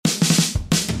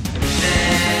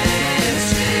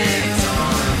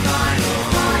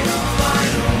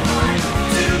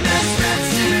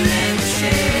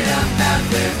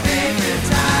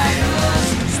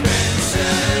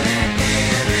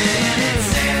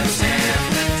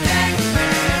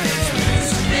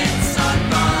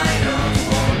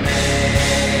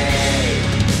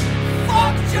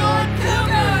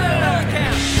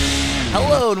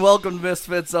Hello and welcome to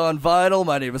Misfits on Vinyl.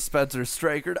 My name is Spencer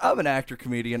Strakert. I'm an actor,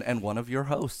 comedian, and one of your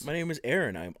hosts. My name is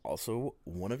Aaron. I'm also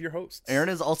one of your hosts. Aaron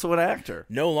is also an actor.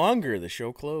 No longer. The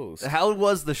show closed. How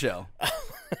was the show?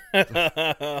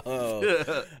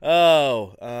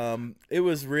 It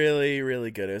was really,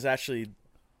 really good. It was actually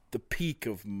the peak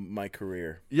of my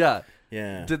career. Yeah.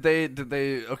 Yeah. Did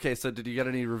they, okay, so did you get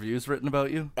any reviews written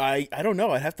about you? I don't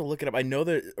know. I'd have to look it up. I know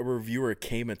that a reviewer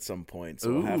came at some point,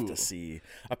 so I'll have to Ooh. see.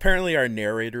 Apparently our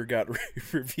narrator got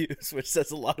reviews, which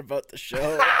says a lot about the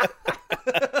show.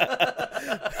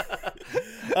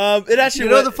 It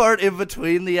actually the part in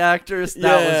between the actors?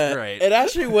 That was great. It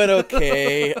actually went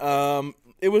okay.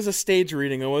 It was a stage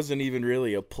reading. It wasn't even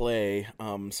really a play.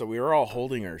 So we were all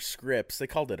holding our scripts. They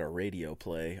called it a radio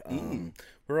play.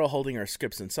 We were all holding our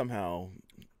scripts, and somehow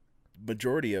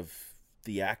majority of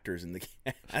the actors in the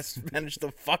cast managed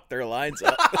to fuck their lines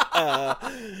up.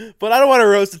 But I don't want to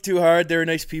roast it too hard. They were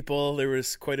nice people. There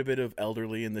was quite a bit of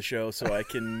elderly in the show, so I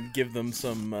can give them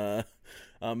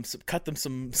cut them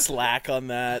some slack on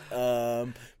that.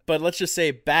 But let's just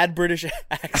say bad British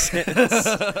accents.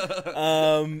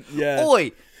 Yeah.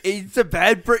 Oi, it's a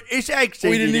bad British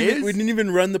accent. We didn't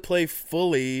even run the play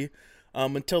fully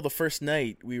until the first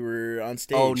night we were on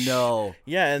stage. Oh no.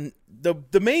 Yeah, and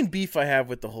the main beef I have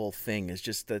with the whole thing is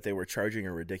just that they were charging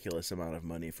a ridiculous amount of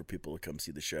money for people to come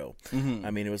see the show. Mm-hmm.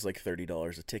 I mean, it was like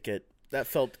 $30 a ticket. That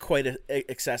felt quite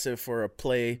excessive for a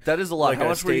play. That is a lot. Like How a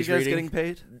much were you stage guys reading.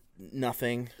 getting paid?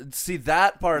 Nothing. See,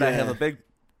 that part I have Yeah. a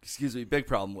big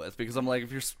problem with, because I'm like,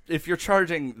 if you're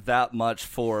charging that much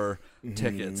for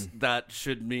tickets, that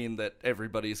should mean that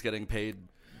everybody's getting paid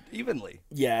evenly.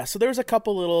 Yeah, so there was a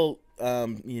couple little,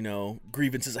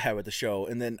 grievances I had with the show,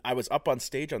 and then I was up on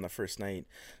stage on the first night.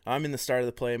 I'm in the start of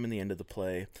the play. I'm in the end of the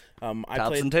play.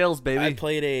 Tops and tails, baby. I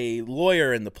played a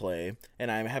lawyer in the play,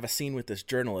 and I have a scene with this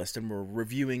journalist, and we're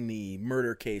reviewing the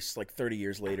murder case like 30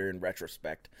 years later in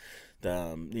retrospect.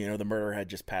 The murderer had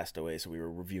just passed away, so we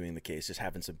were reviewing the case, just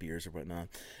having some beers or whatnot.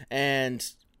 And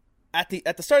at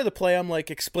the start of the play, I'm like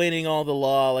explaining all the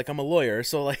law, like I'm a lawyer.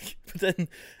 So like, but then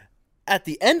at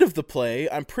the end of the play,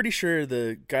 I'm pretty sure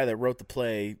the guy that wrote the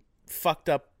play fucked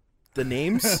up the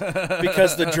names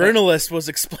because the journalist was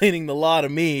explaining the law to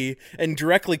me and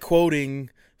directly quoting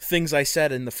things I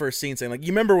said in the first scene, saying like, you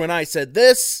remember when I said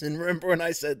this and remember when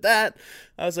I said that?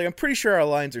 I was like, I'm pretty sure our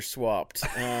lines are swapped.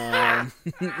 So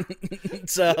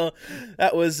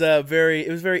that was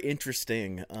very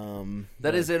interesting.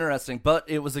 That is interesting, but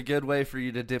it was a good way for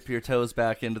you to dip your toes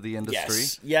back into the industry.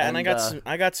 Yes. Yeah, and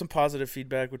I got some positive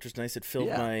feedback, which was nice. It filled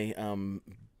my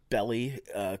belly,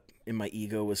 and my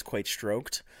ego was quite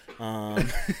stroked.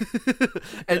 And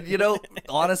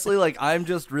honestly, like, I'm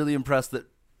just really impressed that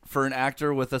for an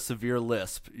actor with a severe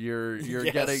lisp, you're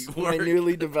Yes, getting my work.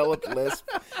 newly developed lisp.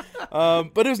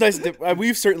 But it was nice.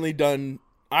 I've certainly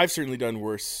done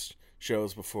worse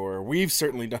shows before. We've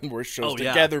certainly done worse shows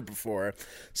together before.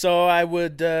 So I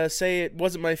would say it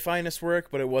wasn't my finest work,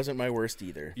 but it wasn't my worst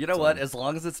either. You know what? As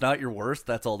long as it's not your worst,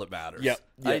 that's all that matters.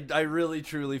 Yep. I really,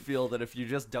 truly feel that if you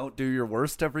just don't do your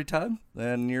worst every time,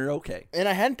 then you're okay. And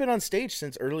I hadn't been on stage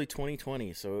since early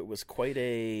 2020, so it was quite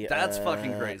a... That's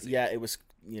fucking crazy. Yeah, it was...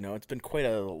 it's been quite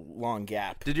a long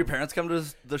gap. Did your parents come to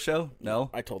the show?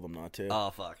 No? I told them not to. Oh,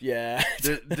 fuck. Yeah.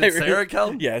 Did Sarah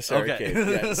come? Yeah, Sarah Okay. came.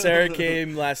 Yeah, Sarah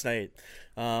came last night.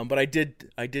 But I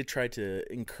did try to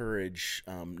encourage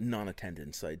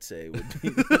non-attendance, I'd say.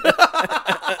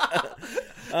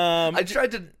 I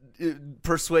tried to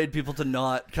persuade people to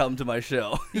not come to my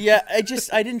show. Yeah, I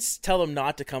didn't tell them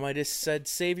not to come. I just said,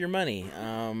 save your money.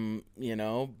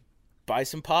 Buy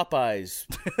some Popeyes,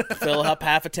 fill up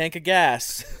half a tank of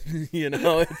gas.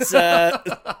 It's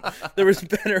there was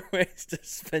better ways to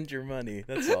spend your money.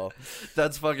 That's all.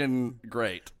 That's fucking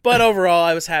great. But overall,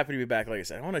 I was happy to be back. Like I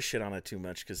said, I don't want to shit on it too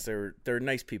much because there are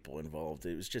nice people involved.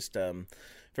 It was just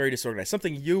very disorganized.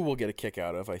 Something you will get a kick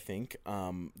out of, I think.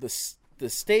 The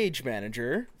stage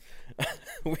manager,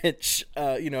 which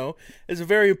is a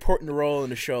very important role in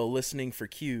the show, listening for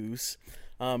cues.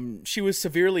 She was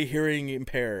severely hearing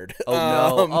impaired.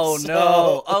 Oh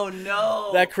no.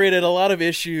 That created a lot of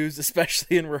issues,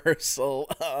 especially in rehearsal.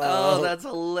 That's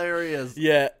hilarious.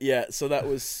 Yeah. So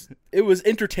it was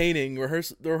entertaining. The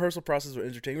rehearsal process was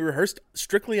entertaining. We rehearsed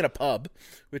strictly in a pub,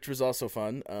 which was also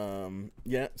fun.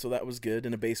 So that was good,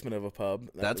 in a basement of a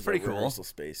pub. That's pretty cool. Rehearsal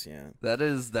space, yeah. That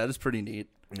is pretty neat.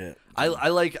 Yeah. I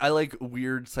like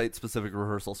weird site specific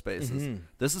rehearsal spaces. Mm-hmm.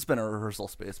 This has been a rehearsal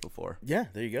space before. Yeah,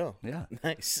 there you go. Yeah.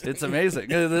 Nice. It's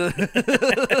amazing.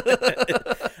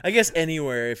 I guess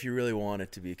anywhere, if you really want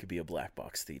it to be, it could be a black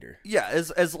box theater. Yeah,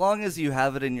 as long as you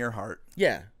have it in your heart.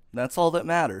 Yeah. That's all that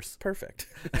matters. Perfect.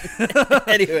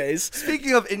 Anyways,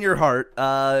 Speaking of in your heart,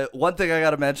 one thing I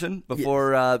got to mention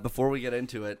before we get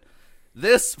into it.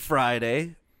 This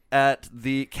Friday at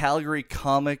the Calgary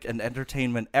Comic and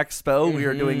Entertainment Expo, we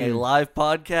are doing a live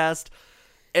podcast.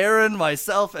 Aaron,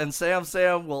 myself, and Sam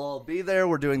will all be there.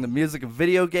 We're doing the music of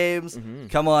video games.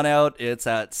 Come on out. It's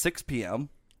at 6 p.m.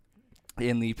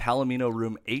 in the Palomino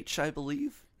Room H, I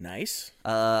believe. nice.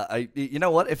 You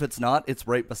know what? If it's not, it's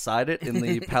right beside it in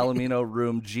the Palomino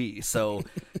Room G. So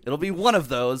it'll be one of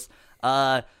those.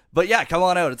 But yeah, come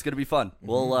on out. It's gonna be fun.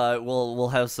 We'll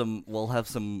have some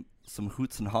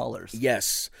hoots and hollers.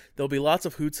 Yes, there'll be lots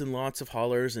of hoots and lots of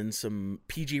hollers and some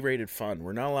PG-rated fun.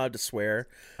 We're not allowed to swear.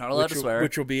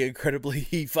 Which will be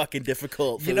incredibly fucking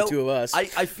difficult for the two of us.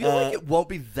 I feel like it won't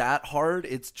be that hard.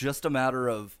 It's just a matter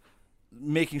of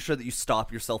making sure that you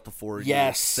stop yourself before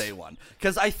you say one.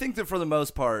 Because I think that for the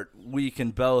most part, we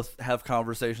can both have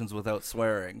conversations without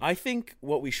swearing. I think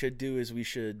what we should do is we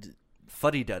should...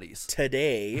 Fuddy-duddies.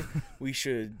 Today, we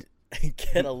should...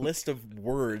 get a list of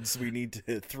words we need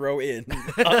to throw in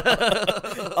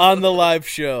on the live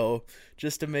show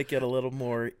just to make it a little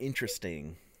more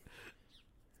interesting.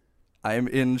 I'm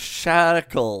in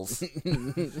shackles.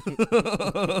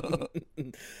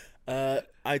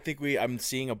 I think I'm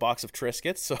seeing a box of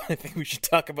Triscuits, so I think we should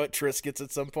talk about Triscuits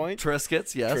at some point.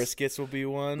 Triscuits, yes. Triscuits will be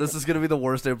one. This is going to be the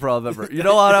worst improv ever. You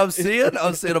know what I'm seeing?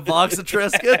 I'm seeing a box of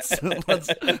Triscuits.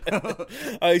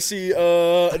 I see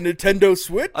a Nintendo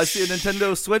Switch. I see a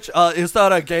Nintendo Switch. Is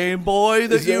that a Game Boy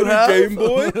that you have? A Game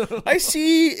Boy? I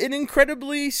see an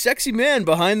incredibly sexy man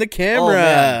behind the camera. Oh,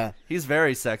 man. He's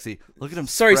very sexy. Look at him.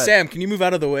 Sorry, spread. Sam. Can you move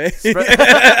out of the way?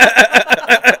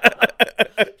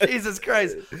 Jesus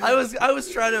Christ! I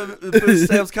was trying to boost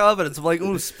Sam's confidence. I'm like,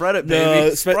 ooh, spread it,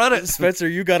 baby, spread it. Spencer,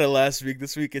 you got it last week.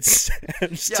 This week it's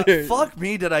Sam's turn. turn. Fuck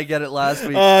me, did I get it last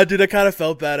week? Dude, I kind of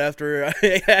felt bad after.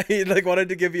 I wanted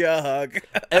to give you a hug.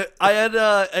 I had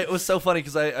it was so funny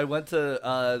because I went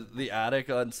to the attic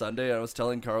on Sunday and I was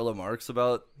telling Carla Marks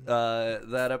about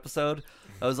that episode.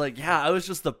 I was like, yeah, I was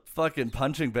just the fucking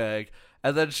punching bag,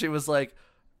 and then she was like,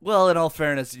 well, in all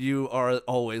fairness, you are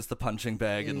always the punching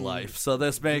bag in life, so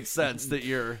this makes sense that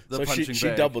you're the punching bag. She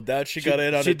doubled down. She got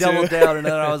in on it, She doubled down, and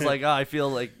then I was like, oh, I feel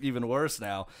like even worse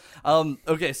now.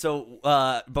 Okay,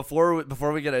 so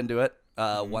before we get into it,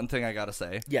 one thing I gotta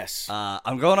say. Yes.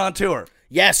 I'm going on tour.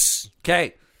 Yes.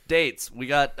 Okay, dates. We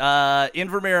got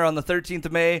Invermere on the 13th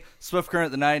of May, Swift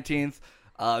Current the 19th.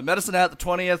 Medicine Hat the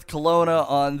 20th, Kelowna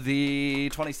on the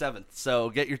 27th.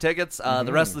 So get your tickets.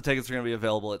 The rest of the tickets are going to be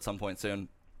available at some point soon.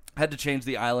 Had to change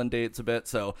the island dates a bit,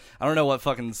 so I don't know what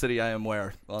fucking city I am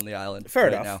where on the island. Fair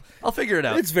right enough. Now. I'll figure it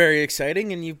out. It's very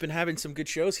exciting, and you've been having some good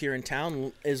shows here in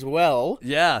town as well.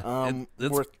 Yeah,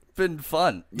 it's been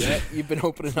fun. Yeah, you've been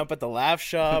opening up at the Laugh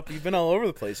Shop. You've been all over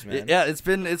the place, man. Yeah, it's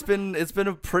been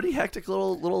a pretty hectic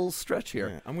little stretch here.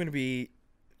 Yeah, I'm going to be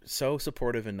so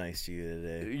supportive and nice to you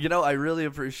today. You know, I really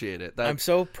appreciate it. I'm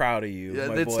so proud of you,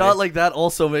 my it's boy. not like that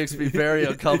also makes me very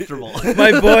uncomfortable.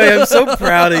 My boy, I'm so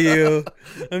proud of you.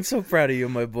 I'm so proud of you,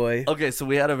 my boy. Okay, so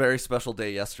we had a very special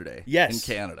day yesterday in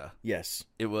Canada. Yes.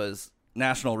 It was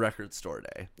National Record Store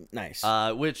Day. Nice.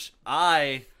 Which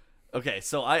I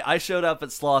showed up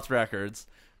at Sloth Records.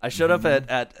 I showed up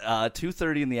at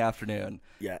 2:30 in the afternoon.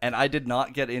 Yeah. And I did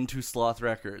not get into Sloth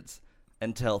Records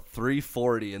until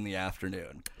 3:40 in the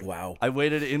afternoon. Wow. I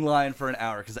waited in line for an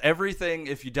hour because everything,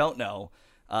 if you don't know,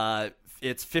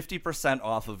 it's 50%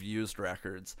 off of used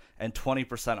records and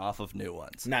 20% off of new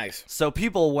ones. Nice. So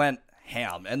people went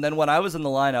ham. And then when I was in the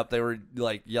lineup, they were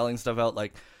like yelling stuff out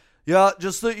like, yeah,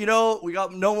 just that, you know, we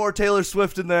got no more Taylor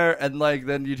Swift in there. And like,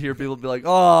 then you'd hear people be like,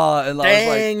 oh, and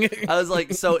dang. I was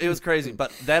like, so it was crazy.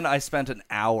 But then I spent an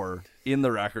hour in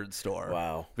the record store.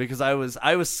 Wow. Because I was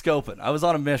scoping. I was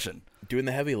on a mission. Doing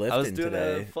the heavy lifting I was doing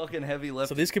today. a fucking heavy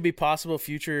lifting. So this could be possible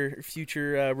future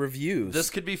reviews. This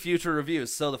could be future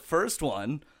reviews. So the first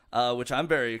one, which I'm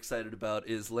very excited about,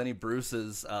 is Lenny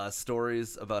Bruce's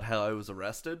stories about how I was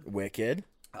arrested. Wicked.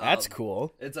 That's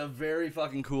cool. It's a very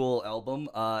fucking cool album.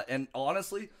 And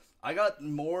honestly, I got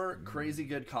more crazy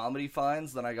good comedy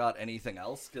finds than I got anything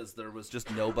else because there was just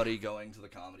nobody going to the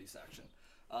comedy section.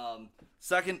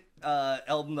 Second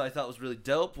album that I thought was really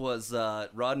dope was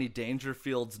Rodney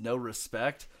Dangerfield's No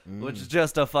Respect, which is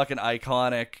just a fucking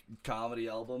iconic comedy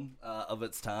album of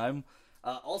its time.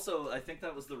 Also, I think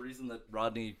that was the reason that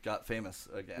Rodney got famous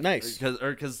again. Nice.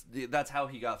 Because that's how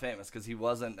he got famous, because he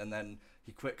wasn't, and then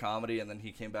he quit comedy, and then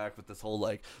he came back with this whole,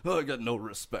 like, oh, I got no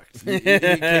respect. He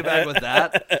came back with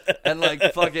that, and, like,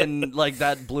 fucking, like,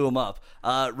 that blew him up.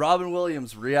 Robin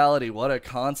Williams, Reality, what a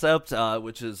concept,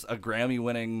 which is a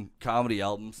Grammy-winning comedy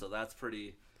album, so that's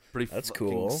pretty That's fucking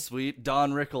cool. sweet.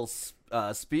 Don Rickles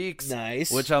Speaks,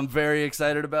 Nice. which I'm very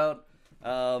excited about.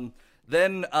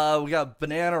 Then we got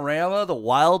Bananarama, the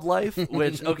Wildlife,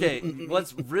 which, okay,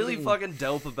 what's really fucking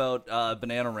dope about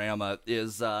Bananarama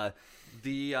is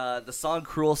the song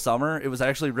Cruel Summer. It was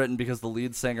actually written because the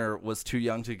lead singer was too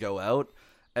young to go out,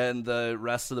 and the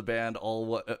rest of the band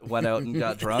all went out and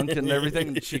got drunk and everything,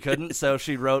 and she couldn't, so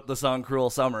she wrote the song Cruel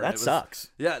Summer. That sucks.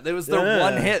 Yeah, it was their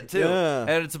one hit, too, yeah.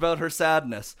 and it's about her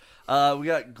sadness. We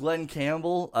got Glenn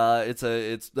Campbell. It's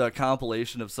a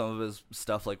compilation of some of his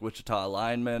stuff like Wichita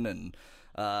Lineman, and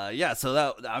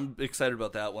so I'm excited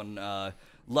about that one.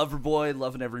 Loverboy,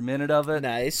 loving every minute of it.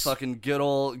 Nice. Fucking good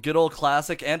old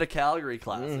classic and a Calgary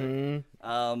classic.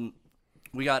 Mm-hmm.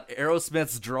 We got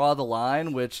Aerosmith's Draw the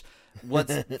Line, which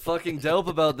what's fucking dope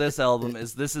about this album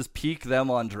is this is peak them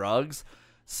on drugs.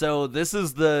 So this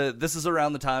is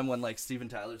around the time when like Steven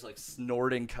Tyler's like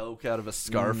snorting coke out of a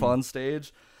scarf on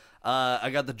stage. I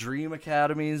got the Dream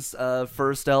Academy's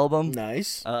first album.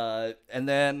 Nice. And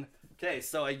then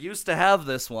so I used to have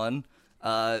this one,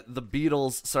 the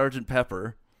Beatles Sgt.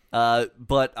 Pepper,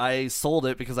 but I sold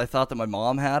it because I thought that my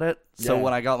mom had it. So Yeah.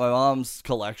 when I got my mom's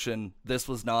collection, this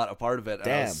was not a part of it, and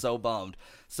I Damn. was so bummed.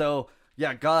 So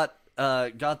yeah, got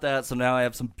that. So now I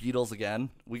have some Beatles again.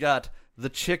 We got the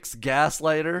Chicks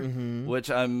Gaslighter, which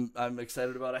I'm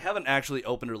excited about. I haven't actually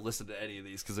opened or listened to any of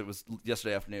these because it was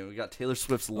yesterday afternoon. We got Taylor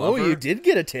Swift's Lover. Oh, you did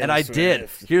get a Taylor And I Swift. did.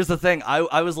 Here's the thing.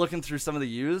 I was looking through some of the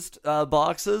used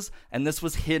boxes, and this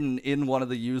was hidden in one of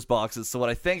the used boxes. So what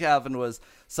I think happened was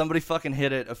somebody fucking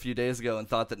hid it a few days ago and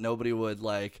thought that nobody would,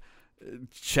 like,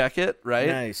 check it, right?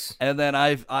 Nice. And then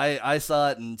I saw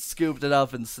it and scooped it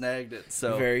up and snagged it.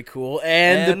 So Very cool.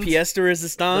 And the pièce de the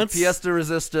résistance. pièce de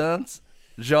résistance,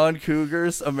 John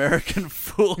Cougar's American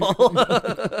Fool.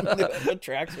 What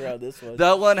tracks are on this one?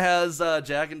 That one has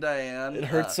Jack and Diane. It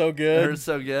Hurts So Good. It Hurts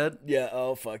So Good. Yeah.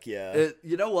 Oh, fuck yeah.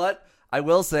 You know what? I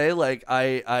will say, like,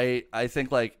 I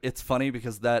think, like, it's funny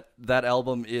because that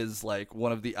album is, like,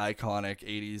 one of the iconic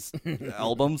 80s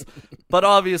albums. But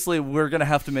obviously, we're going to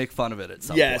have to make fun of it at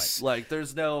some point. Like,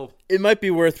 there's no... It might be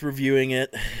worth reviewing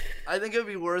it. I think it would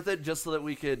be worth it just so that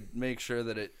we could make sure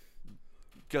that it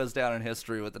goes down in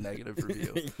history with a negative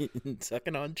review.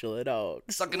 Sucking on chili dog.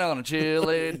 Sucking on a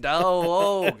chili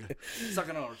dog.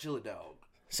 Sucking on a chili dog.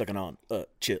 Sucking on a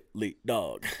chili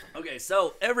dog. Okay,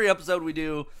 so every episode we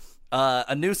do...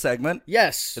 a new segment.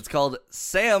 Yes. It's called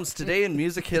Sam's Today in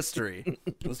Music History.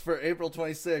 It was for April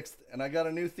 26th, and I got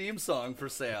a new theme song for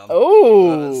Sam.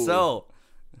 Oh.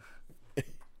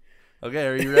 Okay,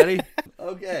 are you ready?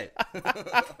 Okay.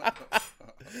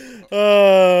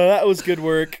 That was good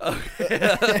work.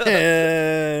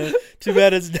 Too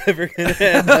bad it's never going to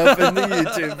end up in the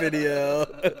YouTube video.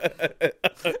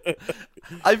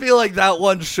 I feel like that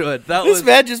one should. This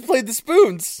man just played the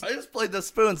spoons. I just played the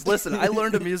spoons. Listen, I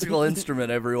learned a musical instrument,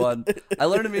 everyone. I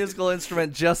learned a musical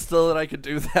instrument just so that I could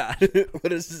do that.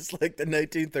 What is this, like the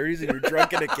 1930s and you're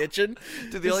drunk in a kitchen?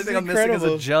 Dude, the only thing I'm missing is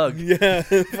a jug. Yeah,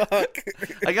 fuck.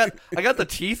 I got the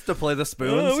teeth to play the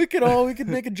spoons. Oh, we could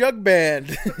make a jug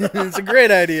band. It's a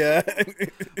great idea.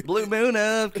 Blue moon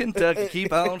of Kentucky,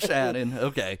 keep on shining.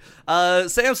 Okay.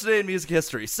 Sam's Today in Music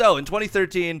History. So, in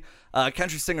 2013,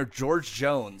 country singer George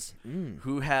Jones,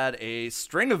 who had a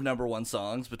string of number one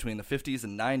songs between the 50s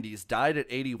and 90s, died at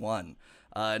 81.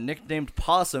 Nicknamed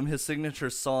Possum, his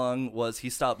signature song was He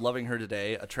Stopped Loving Her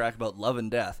Today, a track about love and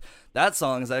death. That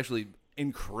song is actually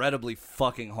incredibly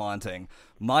fucking haunting.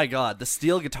 My God, the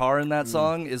steel guitar in that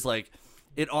song is like...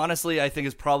 It honestly, I think,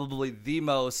 is probably the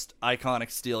most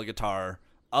iconic steel guitar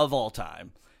of all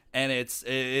time. And it's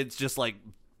just like,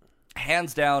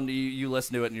 hands down, you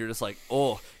listen to it and you're just like,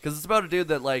 oh. Because it's about a dude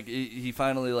that, like, he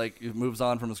finally, like, moves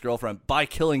on from his girlfriend by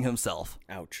killing himself.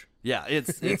 Ouch. Yeah,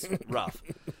 it's rough.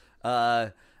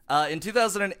 In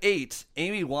 2008,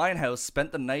 Amy Winehouse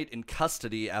spent the night in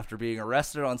custody after being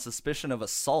arrested on suspicion of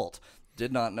assault.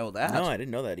 Did not know that. No, I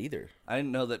didn't know that either. I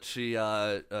didn't know that she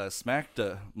smacked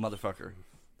a motherfucker.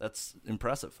 That's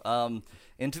impressive.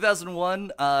 In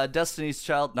 2001, Destiny's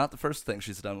Child, not the first thing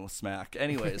she's done with smack.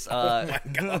 Anyways,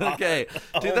 okay,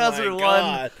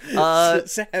 2001.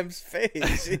 Sam's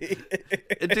face.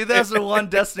 In 2001,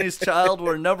 Destiny's Child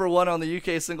were number one on the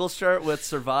UK singles chart with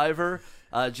Survivor.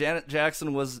 Janet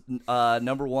Jackson was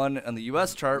number one on the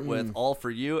U.S. chart with All For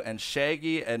You, and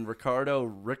Shaggy and Ricardo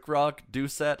Rickrock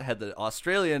Doucette had the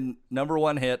Australian number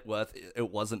one hit with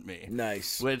It Wasn't Me.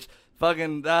 Nice. Which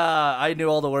fucking, I knew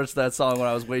all the words to that song when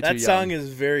I was way too young. That song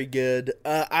is very good.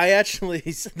 I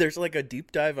actually, there's like a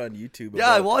deep dive on YouTube.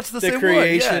 Yeah, I watched the same one,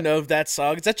 creation yeah. of that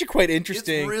song. It's actually quite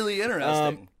interesting. It's really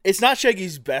interesting. It's not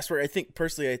Shaggy's best work. I think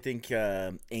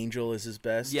Angel is his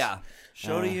best. Yeah.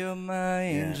 Shorty, you're my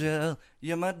angel.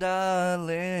 You're my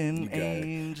darling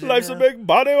angel. Life's a big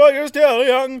body while you're still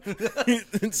young.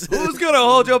 Who's gonna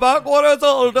hold you back when it's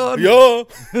all done? Yeah.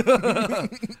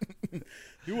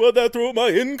 You were there through my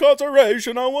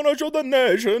incarceration. I want to show the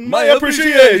nation my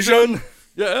appreciation.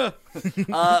 Yeah.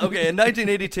 Okay, in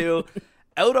 1982,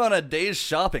 out on a day's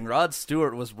shopping, Rod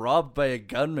Stewart was robbed by a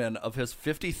gunman of his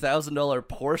 $50,000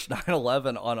 Porsche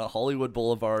 911 on a Hollywood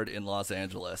Boulevard in Los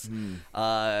Angeles.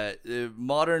 Modern Porsche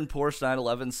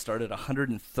 911s start at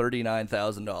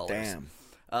 $139,000. Damn.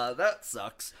 That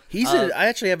sucks. I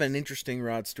actually have an interesting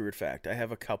Rod Stewart fact. I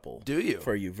have a couple. Do you?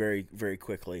 For you very, very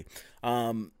quickly.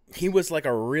 He was like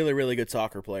a really, really good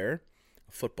soccer player,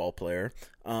 football player.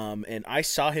 And I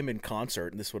saw him in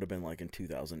concert, and this would have been like in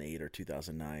 2008 or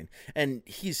 2009. And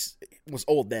was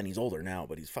old then. He's older now,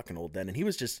 but he's fucking old then. And he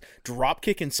was just drop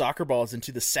kicking soccer balls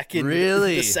into the second,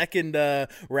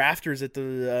 rafters at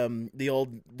the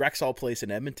old Rexall place in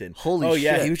Edmonton. Holy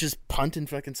shit. He was just punting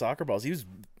fucking soccer balls. It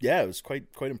was quite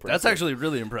impressive. That's actually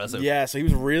really impressive. Yeah, so he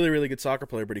was a really, really good soccer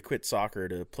player, but he quit soccer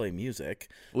to play music.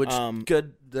 Which,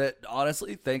 good,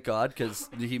 honestly, thank God, because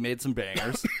he made some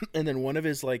bangers. And then one of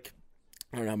his, like,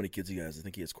 I don't know how many kids he has. I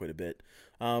think he has quite a bit.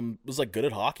 Was, like, good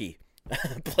at hockey.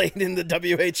 Played in the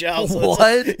WHL. So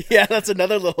what? That's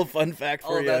another little fun fact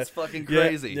for you. Oh, that's fucking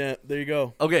crazy. Yeah, there you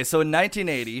go. Okay, so in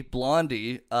 1980,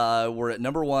 Blondie were at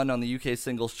number 1 on the UK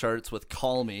singles charts with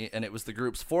Call Me, and it was the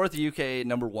group's 4th UK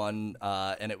number 1,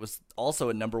 and it was also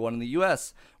a number 1 in the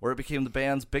US, where it became the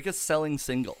band's biggest selling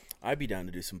single. I'd be down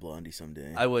to do some Blondie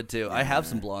someday. I would too. Yeah. I have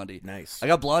some Blondie. Nice. I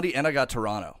got Blondie and I got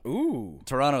Toronto. Ooh.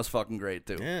 Toronto's fucking great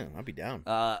too. Yeah, I'd be down.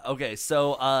 Okay, so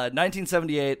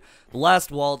 1978, The Last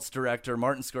Waltz director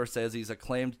Martin Scorsese's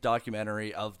acclaimed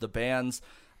documentary of the band's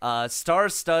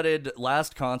star-studded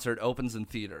last concert opens in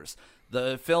theaters.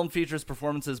 The film features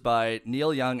performances by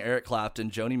Neil Young, Eric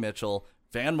Clapton, Joni Mitchell,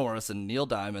 Van Morrison, Neil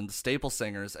Diamond, the Staple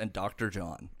Singers, and Dr.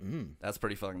 John. That's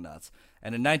pretty fucking nuts.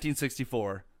 And in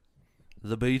 1964...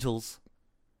 the Beatles,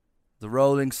 the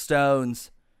Rolling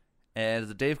Stones, and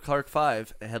the Dave Clark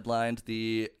Five headlined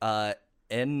the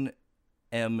NME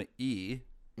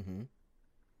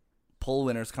Poll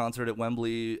Winners concert at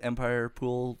Wembley Empire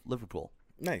Pool, Liverpool.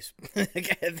 Nice. I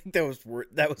think that was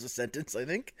a sentence, I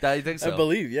think. I think so. I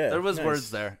believe, yeah. There was nice.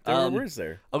 words there. There were words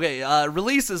there. Okay,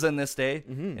 releases in this day.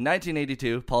 In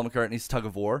 1982, Paul McCartney's Tug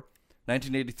of War.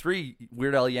 1983,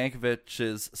 Weird Al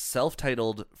Yankovic's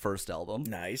self-titled first album.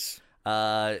 Nice.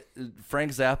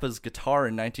 Frank Zappa's Guitar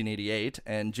in 1988,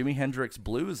 and Jimi Hendrix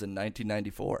Blues in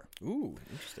 1994. Ooh,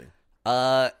 interesting.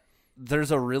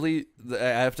 There's a really, I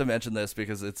have to mention this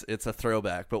because it's a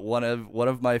throwback, but one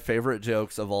of my favorite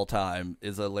jokes of all time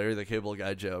is a Larry the Cable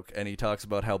Guy joke, and he talks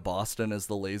about how Boston is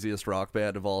the laziest rock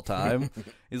band of all time.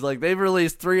 He's like, they've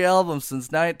released 3 albums since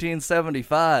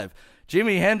 1975.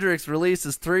 Jimi Hendrix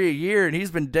releases 3 a year, and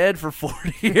he's been dead for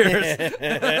 40 years.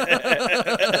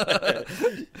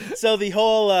 So the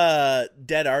whole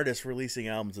dead artist releasing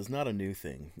albums is not a new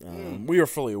thing. We are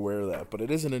fully aware of that, but it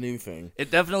isn't a new thing.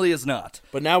 It definitely is not.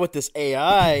 But now with this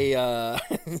AI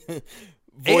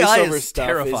voiceover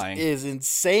stuff is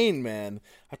insane, man.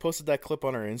 I posted that clip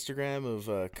on our Instagram of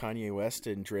Kanye West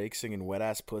and Drake singing Wet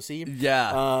Ass Pussy.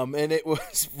 Yeah. And it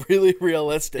was really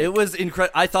realistic. It was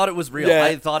incredible. I thought it was real.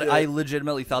 I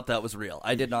legitimately thought that was real.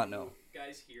 I did not know. You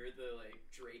guys hear the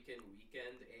Drake and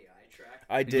Weeknd AI track?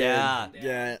 I did.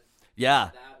 Yeah.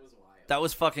 That was wild. That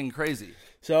was fucking crazy.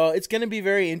 So it's going to be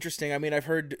very interesting. I mean, I've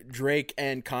heard Drake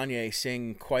and Kanye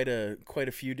sing quite a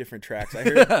few different tracks. I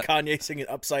heard Kanye singing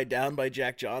Upside Down by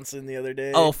Jack Johnson the other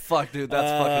day. Oh, fuck, dude.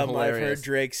 That's fucking hilarious. I've heard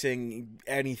Drake sing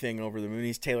anything over the moon.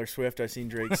 He's Taylor Swift. I've seen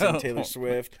Drake sing Taylor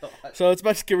Swift. So it's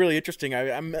about to get really interesting.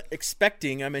 I'm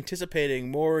anticipating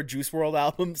more Juice WRLD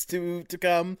albums to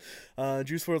come.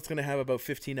 Juice WRLD's going to have about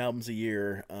 15 albums a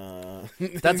year.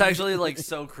 That's actually,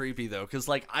 so creepy, though, because,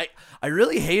 I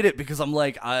really hate it because I'm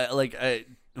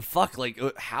fuck,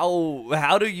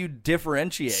 how do you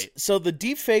differentiate? So the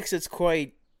deep fakes, it's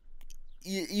quite,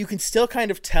 you can still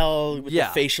kind of tell with the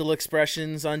facial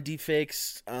expressions on deep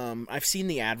fakes. I've seen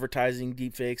the advertising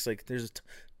deep fakes,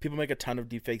 people make a ton of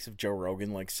deepfakes of Joe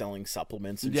Rogan, selling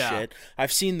supplements and shit.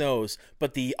 I've seen those,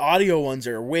 but the audio ones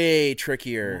are way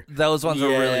trickier. Those ones are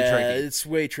really tricky. It's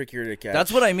way trickier to catch.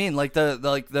 That's what I mean.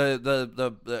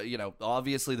 The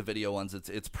obviously the video ones,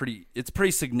 it's pretty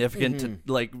significant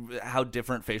to how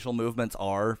different facial movements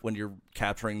are when you're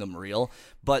capturing them real.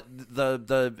 But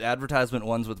the advertisement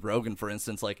ones with Rogan, for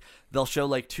instance, they'll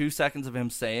show 2 seconds of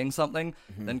him saying something,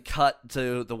 then cut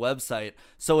to the website,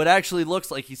 so it actually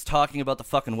looks like he's talking about the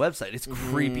fucking website. It's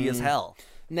creepy as hell.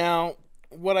 Now,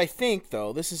 what I think,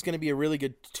 though, this is going to be a really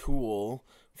good tool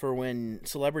for when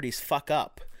celebrities fuck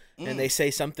up and they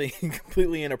say something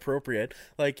completely inappropriate.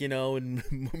 Like,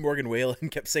 when Morgan Whalen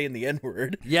kept saying the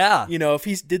N-word. Yeah. If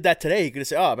he did that today, he could have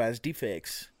said, oh, man, it's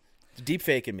deepfakes. It's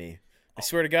deepfaking me. I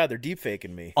swear to God, they're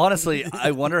deepfaking me. Honestly,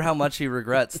 I wonder how much he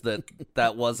regrets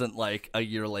that wasn't like a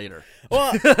year later.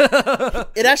 Well,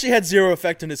 it actually had zero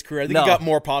effect on his career. I think he got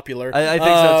more popular. I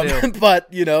think so too. But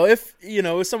if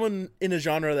someone in a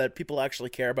genre that people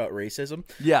actually care about racism,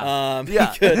 you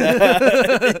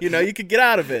could get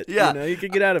out of it. Yeah, you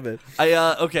could get out of it.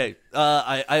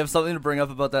 I have something to bring up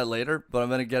about that later, but I'm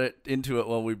gonna get it into it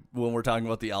when we're talking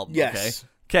about the album. Yes.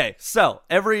 Okay, so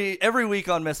every week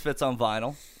on Misfits on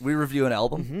Vinyl, we review an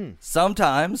album. Mm-hmm.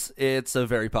 Sometimes it's a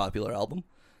very popular album.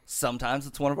 Sometimes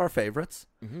it's one of our favorites.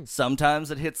 Mm-hmm. Sometimes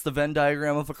it hits the Venn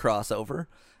diagram of a crossover.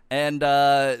 And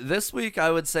this week, I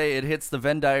would say it hits the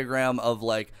Venn diagram of,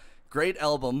 like, great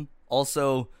album,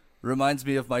 also reminds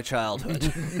me of my childhood.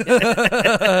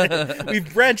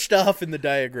 We've branched off in the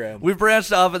diagram.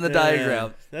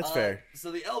 That's fair. So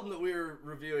the album that we're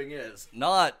reviewing is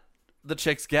not The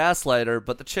Chicks Gaslighter,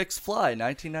 but The Chicks Fly,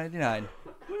 1999.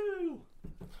 Woo!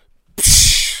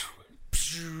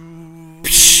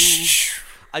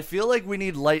 I feel like we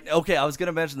need Okay, I was going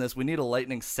to mention this. We need a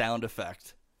lightning sound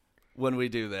effect when we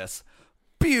do this.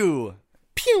 Pew!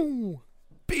 Pew!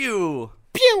 Pew!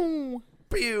 Pew! Pew!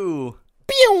 Pew!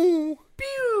 Pew!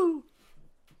 Pew!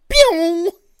 Pew!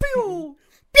 Pew! Pew!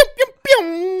 Pew!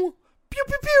 Pew! Pew!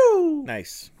 Pew!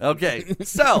 Nice. Okay,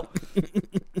 so,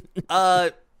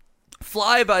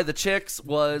 Fly by the Chicks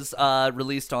was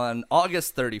released on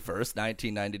August 31st,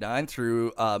 1999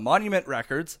 through Monument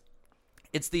Records.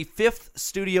 It's the 5th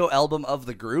studio album of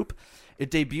the group. It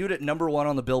debuted at number 1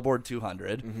 on the Billboard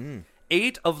 200. Mm-hmm.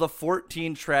 8 of the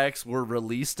 14 tracks were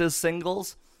released as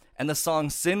singles, and the song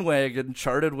Sin Wagon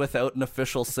charted without an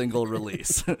official single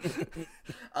release.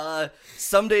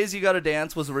 Some Days You Gotta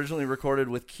Dance was originally recorded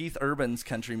with Keith Urban's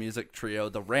country music trio,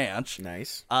 The Ranch.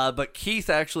 Nice. But Keith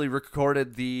actually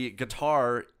recorded the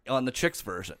guitar on the Chicks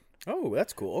version. Oh,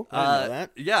 that's cool. I didn't know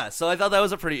that. Yeah, so I thought that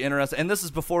was a pretty interesting... And this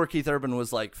is before Keith Urban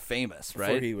was, like, famous, right?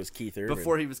 Before he was Keith Urban.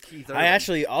 I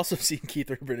actually also seen Keith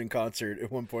Urban in concert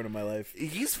at one point in my life.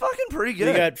 He's fucking pretty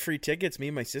good. We got free tickets. Me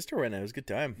and my sister went. It was a good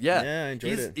time. Yeah. I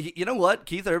enjoyed it. You know what?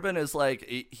 Keith Urban is,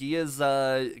 like... He is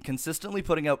consistently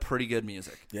putting out pretty good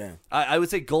music. Yeah. I would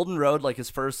say Golden Road, like,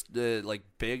 his first,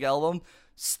 big album,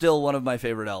 still one of my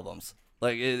favorite albums.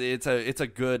 Like, it's a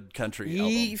good country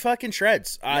album. He fucking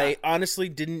shreds. Yeah. I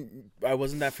honestly I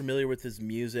wasn't that familiar with his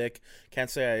music. Can't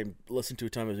say I listened to a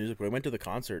ton of his music, but I went to the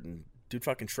concert and dude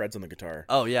fucking shreds on the guitar.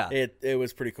 Oh, yeah. It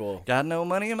was pretty cool. Got no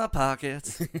money in my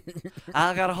pockets.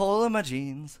 I got a hole in my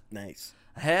jeans. Nice.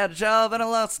 I had a job and I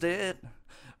lost it,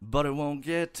 but it won't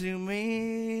get to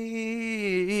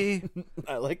me.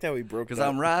 I liked how he broke it. Because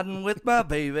I'm riding with my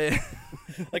baby.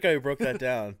 I like how he broke that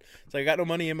down. It's like, I got no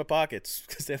money in my pockets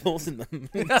because they have holes in them.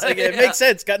 It's like, it makes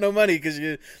sense. Got no money because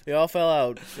they all fell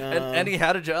out. And he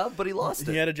had a job, but he lost it.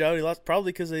 He had a job. He lost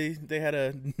probably because they had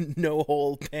a no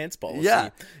hole pants policy.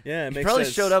 Yeah, yeah. It he makes probably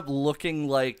sense. showed up looking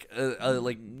like how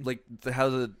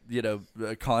the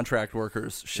contract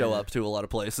workers show up to a lot of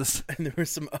places. And there were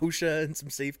some OSHA and some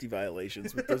safety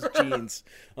violations with those jeans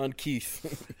on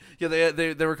Keith. Yeah,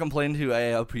 they were complaining to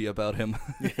AARP about him.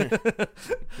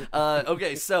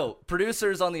 Okay, so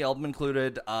producers on the album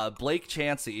included Blake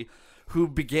Chansey, who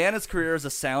began his career as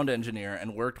a sound engineer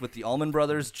and worked with the Allman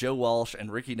Brothers, Joe Walsh,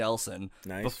 and Ricky Nelson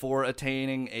before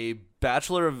attaining a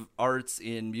Bachelor of Arts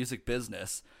in Music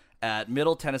Business at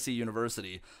Middle Tennessee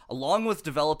University. Along with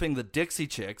developing the Dixie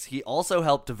Chicks, he also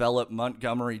helped develop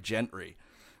Montgomery Gentry,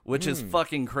 which is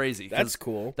fucking crazy. That's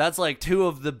cool. That's like two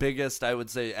of the biggest, I would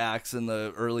say, acts in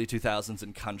the early 2000s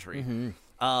in country.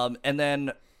 Mm-hmm. And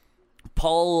then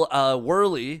Paul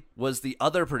Worley was the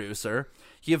other producer.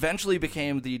 He eventually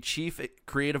became the chief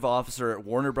creative officer at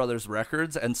Warner Brothers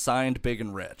Records and signed Big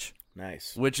and Rich.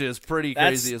 Nice. Which is pretty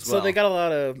crazy as well. So they got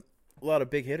a lot of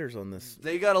big hitters on this.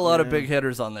 They got a lot of big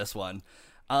hitters on this one.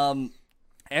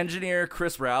 Engineer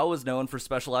Chris Rao was known for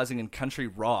specializing in country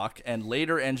rock and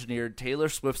later engineered Taylor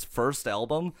Swift's first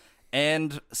album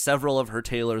and several of her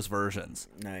Taylor's versions.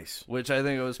 Nice. Which I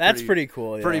think was pretty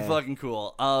cool. Yeah. Pretty fucking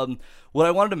cool. What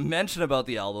I wanted to mention about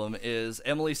the album is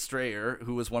Emily Strayer,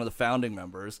 who was one of the founding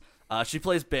members. She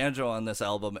plays banjo on this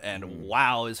album, and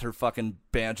wow, is her fucking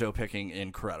banjo picking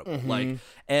incredible. Mm-hmm. Like,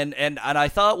 and I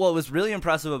thought what was really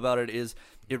impressive about it is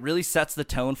it really sets the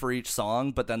tone for each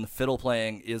song, but then the fiddle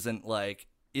playing isn't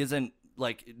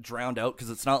drowned out because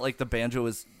it's not like the banjo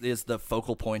is the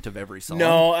focal point of every song.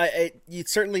 No, it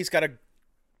certainly has got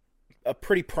a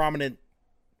pretty prominent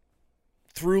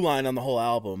through line on the whole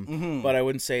album, Mm-hmm. but I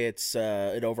wouldn't say it's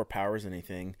it overpowers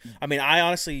anything. I mean,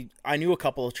 I knew a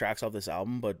couple of tracks off this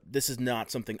album, but this is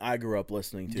not something I grew up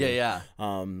listening to. Yeah.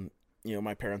 You know,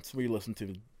 my parents, we listened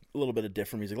to a little bit of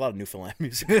different music, a lot of Newfoundland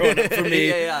music growing up for me.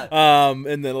 Yeah.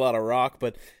 And then a lot of rock,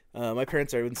 but my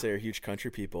parents, I wouldn't say, are huge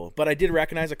country people. But I did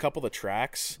recognize a couple of the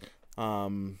tracks.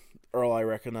 Earl I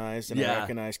recognized, and I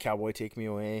recognized Cowboy Take Me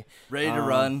Away. Ready to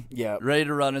Run. Yeah. Ready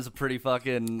to Run is a pretty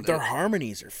fucking... Their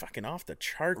harmonies are fucking off the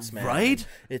charts, man. Right?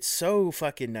 It's so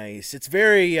fucking nice. It's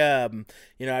very, I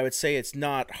would say it's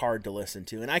not hard to listen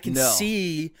to. And I can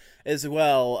see as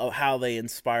well of how they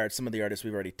inspired some of the artists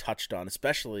we've already touched on,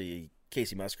 especially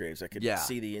Casey Musgraves. I could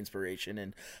see the inspiration,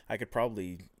 and I could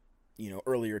probably...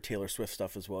 earlier Taylor Swift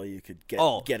stuff as well. You could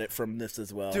get it from this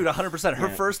as well. Dude, 100%. Her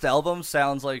first album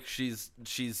sounds like she's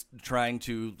trying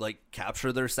to like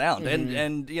capture their sound,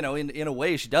 and in a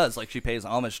way she does. Like she pays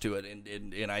homage to it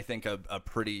in I think a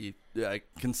pretty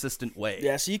consistent way.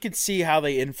 Yeah, so you can see how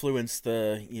they influenced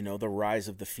the the rise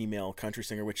of the female country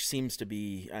singer, which seems to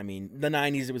be, I mean, the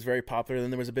 90s it was very popular.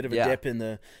 Then there was a bit of a dip in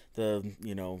the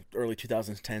early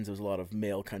 2010s. There was a lot of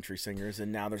male country singers,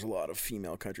 and now there's a lot of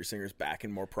female country singers back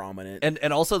and more prominent.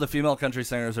 And also the female country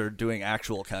singers are doing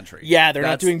actual country. Yeah, they're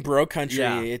not doing bro country.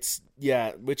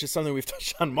 Yeah. Which is something we've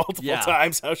touched on multiple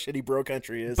times, how shitty bro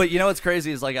country is. But you know what's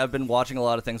crazy is like I've been watching a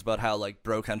lot of things about how like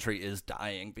bro country is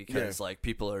dying because like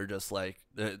people are just like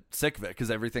sick of it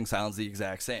because everything sounds the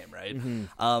exact same, right?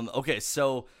 Okay,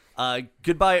 so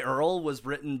Goodbye Earl was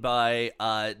written by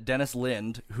Dennis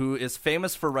Lind, who is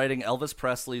famous for writing Elvis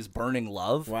Presley's Burning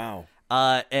Love. Wow.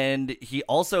 And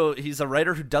he's a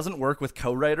writer who doesn't work with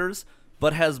co-writers,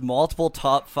 but has multiple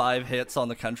top 5 hits on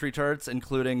the country charts,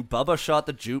 including Bubba Shot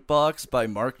the Jukebox by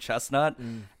Mark Chestnut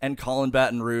and Callin'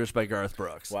 Baton Rouge by Garth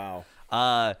Brooks. Wow.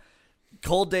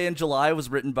 Cold Day in July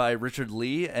was written by Richard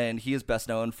Lee, and he is best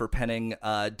known for penning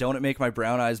Don't It Make My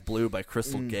Brown Eyes Blue by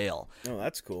Crystal Gale. Oh,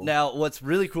 that's cool. Now, what's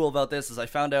really cool about this is I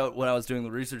found out when I was doing the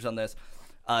research on this,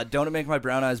 Don't It Make My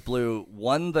Brown Eyes Blue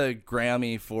won the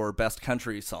Grammy for Best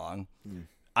Country Song.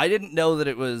 I didn't know that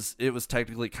it was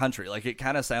technically country. Like, it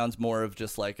kind of sounds more of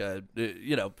just like a,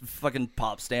 fucking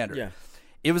pop standard. Yeah.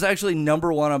 It was actually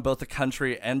number 1 on both the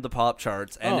country and the pop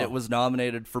charts, and it was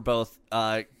nominated for both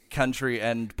country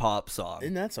and pop song.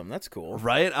 Isn't that something? That's cool.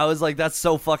 Right? I was like, that's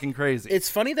so fucking crazy. It's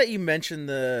funny that you mentioned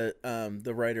the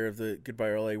writer of the Goodbye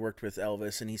Earl. He worked with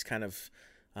Elvis, and he's kind of,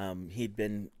 he'd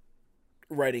been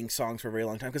writing songs for a very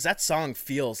long time, because that song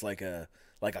feels like a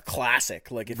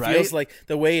classic. Like it feels like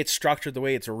the way it's structured, the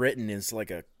way it's written is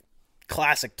like a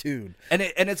classic tune. And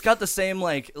it's got the same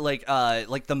like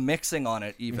the mixing on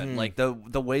it even. Like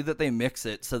the way that they mix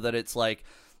it so that it's like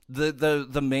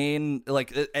the main,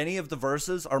 like any of the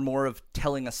verses are more of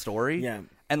telling a story. Yeah.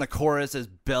 And the chorus is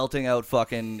belting out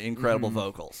fucking incredible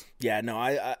vocals. Yeah, no,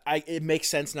 I it makes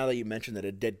sense now that you mentioned that.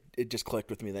 It just clicked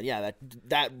with me then. Yeah,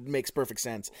 that makes perfect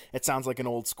sense. It sounds like an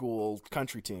old school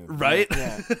country tune. Right?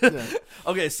 Yeah.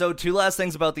 Okay, so 2 last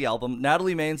things about the album.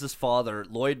 Natalie Maines' father,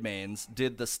 Lloyd Maines,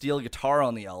 did the steel guitar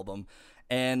on the album,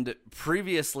 and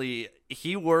previously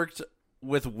he worked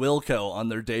with Wilco on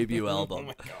their debut album. Oh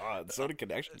my god, so many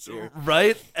connections here.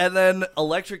 Right? And then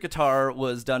electric guitar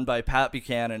was done by Pat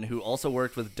Buchanan, who also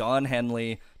worked with Don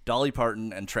Henley, Dolly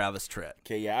Parton, and Travis Tritt.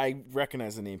 Okay, yeah, I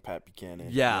recognize the name Pat Buchanan.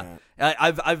 Yeah.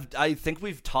 I think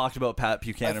we've talked about Pat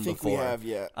Buchanan I think before. we have,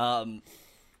 yeah.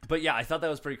 But yeah, I thought that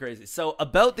was pretty crazy. So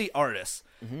about the artists,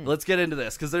 let's get into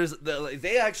this, because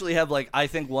they actually have like I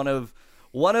think one of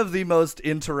the most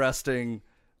interesting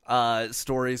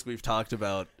stories we've talked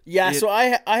about. Yeah, so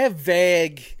I have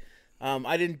vague. I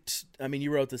mean,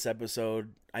 you wrote this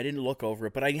episode. I didn't look over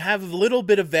it, but I have a little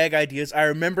bit of vague ideas. I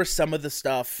remember some of the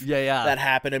stuff that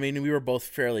happened. I mean, we were both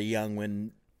fairly young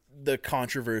when the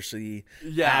controversy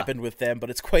happened with them, but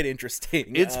it's quite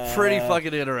interesting. It's pretty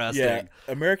fucking interesting. Yeah,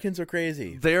 Americans are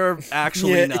crazy. They're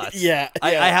actually nuts. Yeah.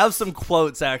 I have some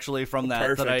quotes actually from that.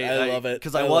 Perfect. That I love it.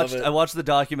 Because I watched the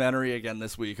documentary again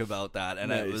this week about that,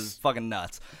 and it was fucking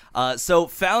nuts. So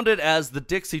founded as the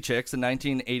Dixie Chicks in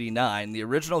 1989, the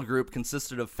original group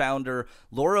consisted of founder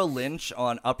Laura Lynch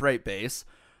on upright bass,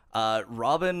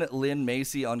 Robin Lynn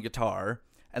Macy on guitar,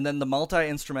 and then the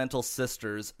multi-instrumental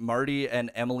sisters, Marty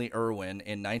and Emily Irwin,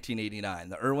 in 1989.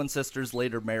 The Irwin sisters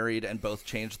later married and both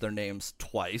changed their names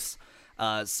twice.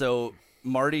 So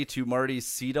Marty to Marty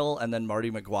Seidel and then Marty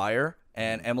McGuire,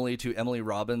 and Emily to Emily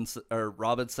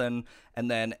Robinson and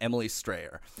then Emily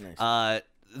Strayer. Nice.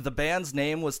 The band's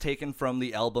name was taken from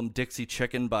the album Dixie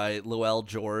Chicken by Lowell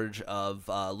George of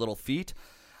Little Feat.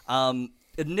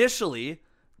 Initially,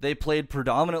 they played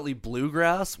predominantly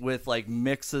bluegrass with like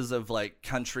mixes of like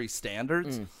country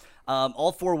standards.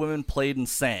 All 4 women played and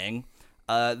sang.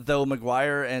 though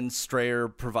McGuire and Strayer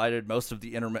provided most of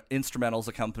the instrumentals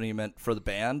accompaniment for the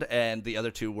band, and the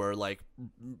other two were like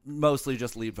mostly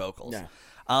just lead vocals. Yeah.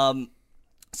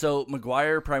 So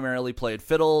McGuire primarily played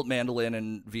fiddle, mandolin,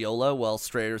 and viola, while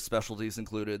Strayer's specialties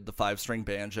included the 5-string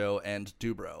banjo and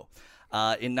dobro.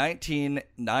 In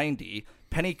 1990,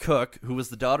 Penny Cook, who was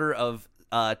the daughter of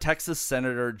Texas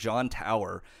Senator John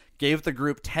Tower, gave the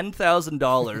group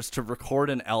 $10,000 to record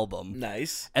an album.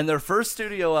 Nice. And their first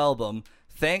studio album,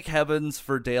 Thank Heavens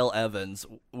for Dale Evans,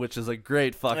 which is a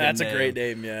great fucking name. That's a great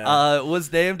name, yeah.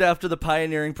 Was named after the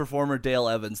pioneering performer Dale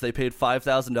Evans. They paid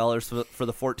 $5,000 for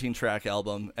the 14-track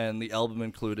album, and the album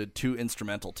included 2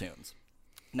 instrumental tunes.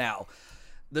 Now,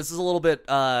 this is a little bit,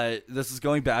 this is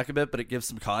going back a bit, but it gives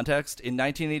some context. In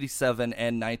 1987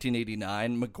 and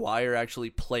 1989, McGuire actually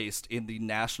placed in the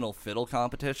National Fiddle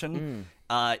Competition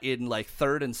in like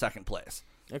 3rd and 2nd place.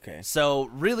 Okay. So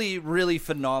really, really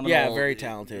phenomenal. Yeah, very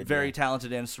talented. Very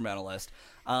talented instrumentalist.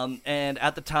 And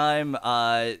at the time,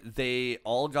 they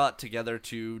all got together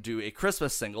to do a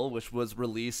Christmas single, which was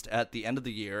released at the end of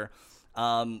the year.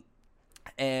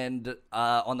 And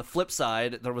on the flip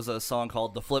side, there was a song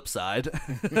called The Flip Side.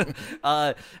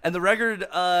 And the record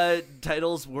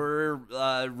titles were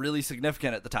really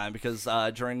significant at the time because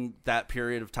during that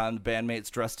period of time, the bandmates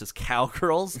dressed as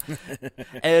cowgirls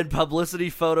and publicity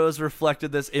photos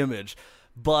reflected this image.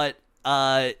 But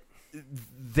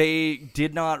they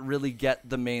did not really get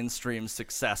the mainstream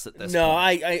success at this point. No,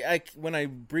 I when I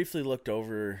briefly looked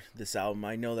over this album,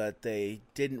 I know that they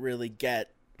didn't really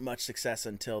get much success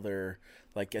until their,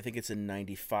 like, I think it's in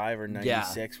 95 or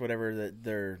 96, whatever, that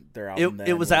their album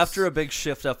it was after a big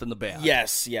shift up in the band.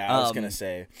 Yes, yeah, I was going to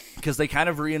say. Because they kind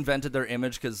of reinvented their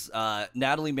image because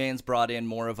Natalie Maines brought in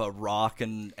more of a rock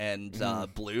and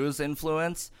blues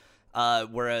influence,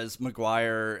 whereas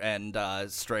McGuire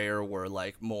and Strayer were,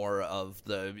 like, more of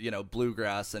the,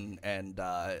 bluegrass and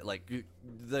like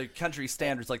the country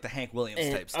standards, like the Hank Williams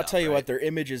type stuff. I'll tell you right? what, their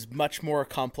image is much more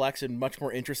complex and much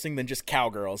more interesting than just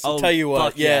cowgirls. I'll Oh, tell you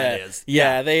what, fuck yeah, it is.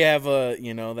 Yeah, they have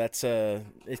that's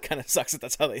it kind of sucks that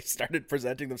that's how they started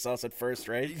presenting themselves at first,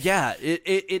 right? Yeah,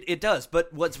 it does.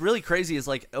 But what's really crazy is,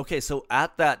 like, okay, so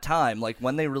at that time, like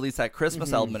when they released that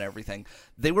Christmas album and everything,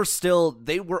 they were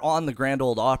on the Grand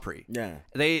Ole Opry. Yeah.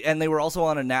 They were also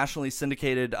on a nationally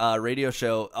syndicated radio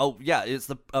show. Oh yeah, it's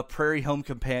a Prairie Home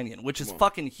Companion, which is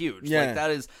fucking huge. Yeah. Like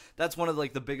that's one of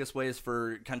like the biggest ways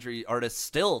for country artists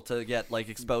still to get like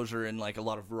exposure in like a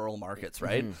lot of rural markets,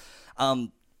 right?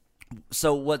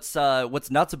 So what's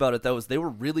nuts about it though is they were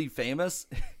really famous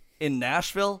in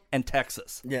Nashville and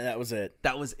Texas. Yeah, that was it.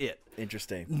 That was it.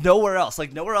 Interesting. Nowhere else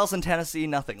in Tennessee,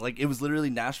 nothing. Like, it was literally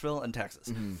Nashville and Texas.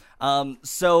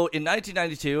 So in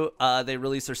 1992, they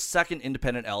released their second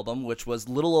independent album, which was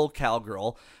Little Old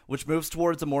Cowgirl, which moves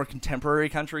towards a more contemporary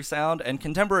country sound. And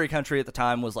contemporary country at the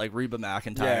time was like Reba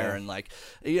McEntire and like,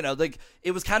 like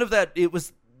it was kind of that. It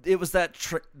was that.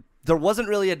 There wasn't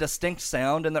really a distinct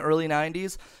sound in the early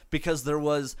 90s because there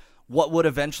was what would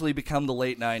eventually become the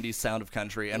late 90s sound of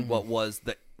country and what was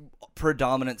the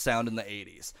predominant sound in the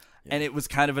 80s. And it was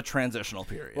kind of a transitional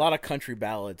period. A lot of country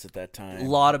ballads at that time. A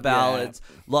lot of ballads,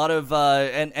 a lot of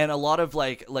and a lot of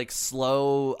like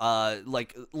slow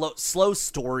slow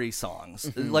story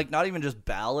songs. Like not even just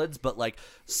ballads, but like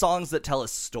songs that tell a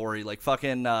story. Like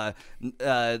fucking The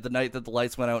Night That the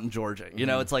Lights Went Out in Georgia. You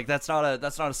know, it's like that's not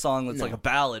a song that's like a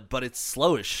ballad, but it's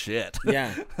slow as shit.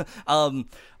 Yeah.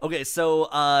 Okay,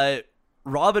 so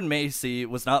Robin Macy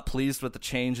was not pleased with the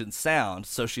change in sound,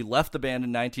 so she left the band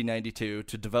in 1992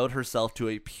 to devote herself to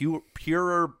a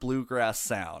purer bluegrass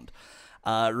sound,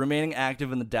 remaining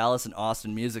active in the Dallas and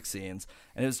Austin music scenes.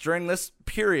 And it was during this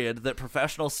period that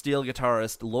professional steel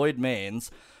guitarist Lloyd Maines,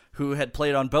 who had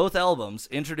played on both albums,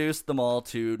 introduced them all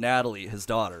to Natalie, his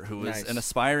daughter, who was an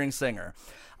aspiring singer.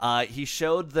 He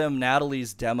showed them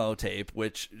Natalie's demo tape,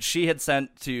 which she had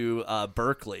sent to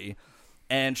Berkeley.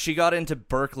 And she got into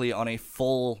Berkeley on a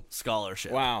full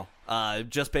scholarship. Wow.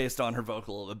 Just based on her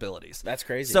vocal abilities. That's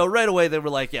crazy. So right away they were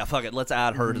like, yeah, fuck it, let's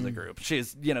add her to the group.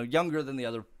 She's, younger than the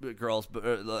other girls,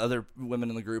 the other women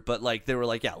in the group, but like they were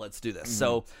like, yeah, let's do this.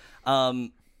 So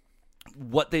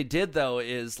what they did though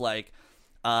is like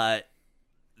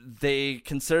they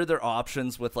considered their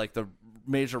options with like the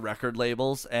major record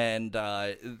labels, and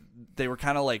they were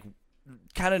kind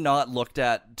of not looked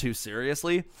at too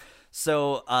seriously.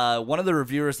 So one of the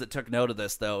reviewers that took note of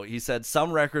this, though, he said,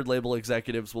 some record label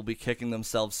executives will be kicking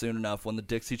themselves soon enough when the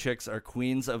Dixie Chicks are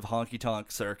queens of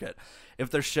honky-tonk circuit.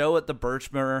 If their show at the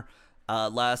Birchmere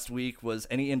last week was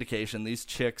any indication, these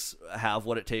chicks have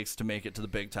what it takes to make it to the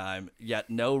big time, yet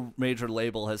no major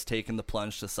label has taken the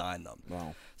plunge to sign them.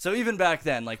 Wow. So even back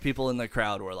then, like, people in the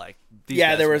crowd were like, these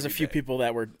Yeah, guys there will was a be few big. people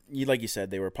that were, like you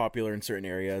said, they were popular in certain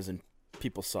areas, and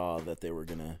people saw that they were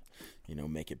gonna,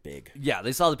 make it big. Yeah,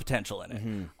 they saw the potential in it.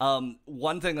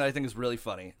 One thing that I think is really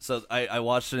funny. So I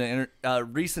watched a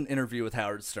recent interview with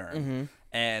Howard Stern,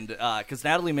 and because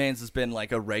Natalie Maines has been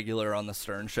like a regular on the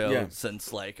Stern show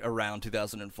since like around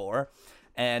 2004,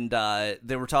 and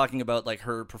they were talking about like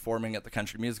her performing at the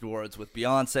Country Music Awards with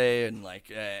Beyonce, and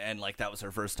like that was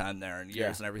her first time there in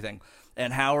years and everything.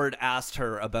 And Howard asked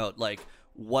her about like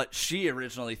what she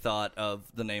originally thought of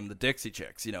the name the Dixie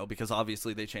Chicks, because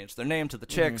obviously they changed their name to the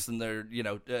Chicks, and they're,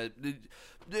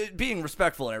 being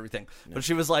respectful and everything. Yeah. But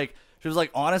she was like,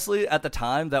 honestly, at the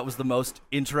time, that was the most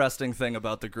interesting thing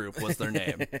about the group was their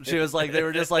name. She was like, they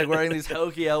were just like wearing these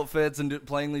hokey outfits and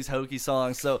playing these hokey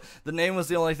songs. So the name was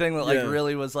the only thing that like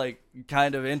really was like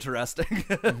kind of interesting.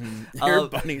 Your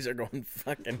bunnies are going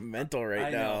fucking mental right I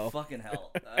now. know, fucking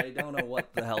hell. I don't know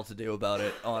what the hell to do about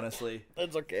it, honestly.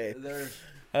 That's okay. They're...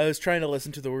 I was trying to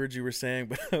listen to the words you were saying,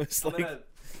 but I was I'm like... gonna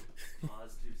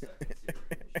pause 2 seconds here.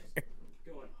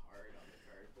 Going hard on the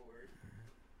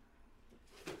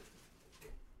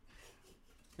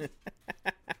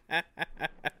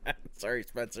cardboard. Sorry,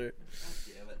 Spencer.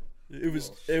 Damn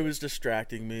it. It was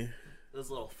distracting me. Those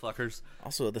little fuckers.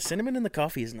 Also, the cinnamon in the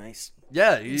coffee is nice.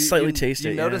 Yeah, Slightly tasty.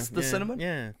 You noticed the cinnamon?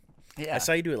 Yeah. Yeah. I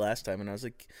saw you do it last time, and I was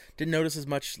like, didn't notice as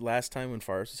much last time when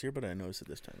Forrest was here, but I noticed it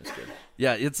this time. It's good.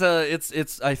 Yeah, it's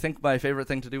I think my favorite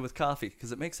thing to do with coffee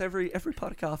because it makes every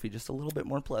pot of coffee just a little bit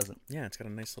more pleasant. Yeah, it's got a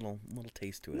nice little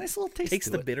taste to it. Nice little taste. Takes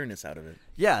to the it. bitterness out of it.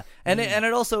 Yeah, and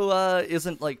it also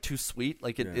isn't like too sweet.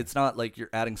 Like it's not like you're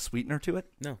adding sweetener to it.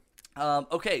 No.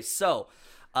 Okay, so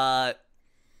at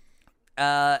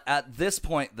this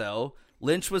point though,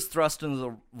 Lynch was thrust into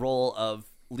the role of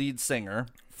lead singer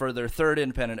for their third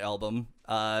independent album,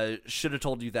 Should Have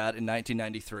Told You That, in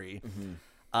 1993,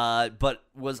 but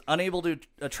was unable to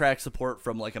attract support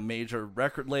from like a major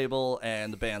record label,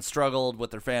 and the band struggled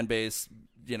with their fan base,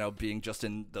 being just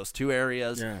in those two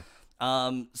areas. Yeah.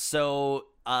 So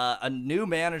a new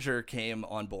manager came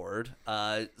on board,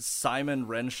 Simon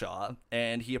Renshaw,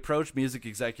 and he approached music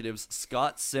executives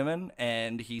Scott Simon,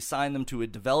 and he signed them to a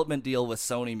development deal with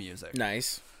Sony Music.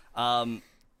 Nice.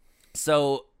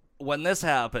 So when this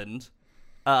happened,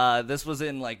 this was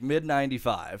in like mid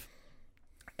 '95,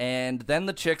 and then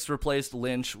the Chicks replaced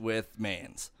Lynch with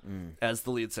Maines as the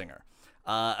lead singer.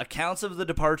 Accounts of the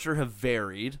departure have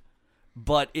varied,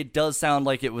 but it does sound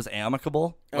like it was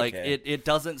amicable. Like it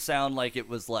doesn't sound like it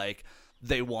was like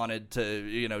they wanted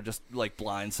to, just like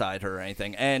blindside her or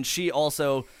anything. And she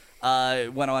also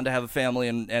went on to have a family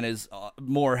and is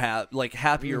more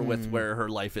happier with where her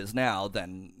life is now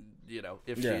than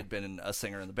if she had been a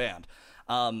singer in the band.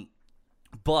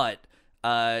 But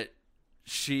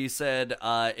she said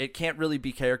it can't really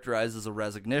be characterized as a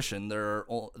resignation.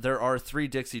 There are 3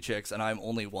 Dixie Chicks, and I'm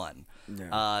only one.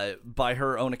 Yeah. By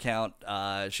her own account,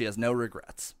 she has no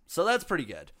regrets. So that's pretty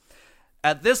good.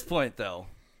 At this point, though,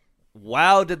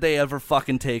 wow, did they ever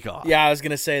fucking take off? Yeah, I was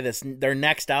gonna say this. Their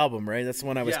next album, right? That's the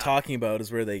one I was talking about.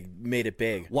 Is where they made it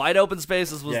big. Wide Open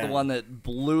Spaces was the one that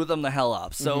blew them the hell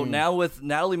up. So now with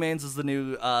Natalie Maines as the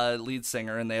new lead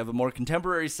singer, and they have a more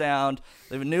contemporary sound.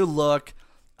 They have a new look.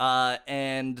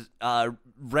 And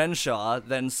Renshaw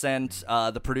then sent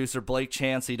the producer Blake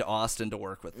Chansey to Austin to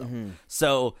work with them.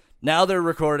 So now they're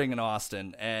recording in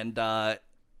Austin, and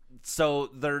so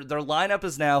their lineup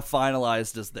is now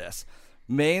finalized as this.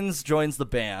 Maines joins the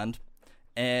band,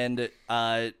 and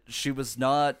she was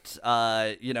not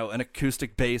an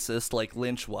acoustic bassist like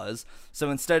Lynch was. So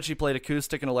instead she played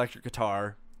acoustic and electric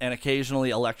guitar and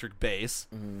occasionally electric bass.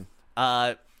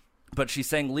 But she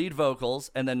sang lead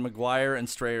vocals, and then McGuire and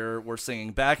Strayer were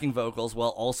singing backing vocals while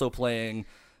also playing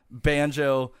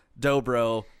banjo,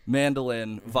 dobro,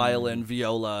 mandolin, violin,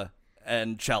 viola,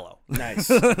 and cello. Nice.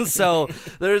 So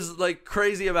there's like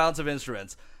crazy amounts of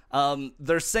instruments.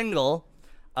 Their single,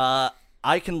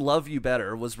 I Can Love You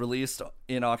Better, was released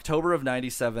in October of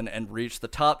 '97 and reached the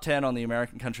top 10 on the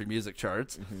American country music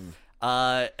charts.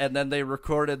 And then they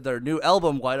recorded their new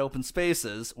album, Wide Open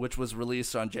Spaces, which was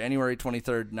released on January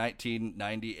 23rd,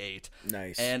 1998.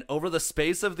 Nice. And over the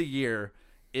space of the year,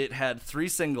 it had 3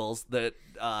 singles that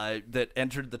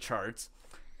entered the charts.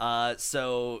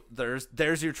 So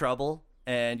there's Your Trouble,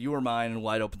 and You Were Mine, and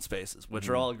Wide Open Spaces, which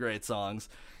are all great songs.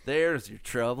 There's your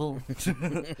trouble.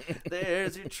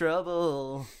 There's your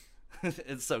trouble.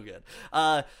 It's so good.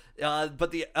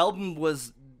 But the album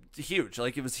was huge.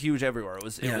 Like, it was huge everywhere. It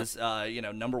was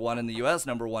number one in the U.S.,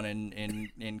 number one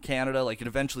in Canada. Like, it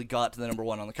eventually got to the number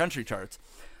one on the country charts.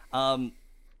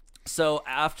 So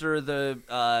after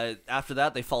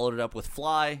that, they followed it up with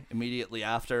Fly immediately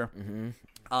after.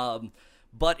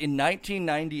 But in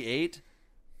 1998,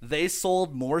 they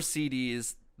sold more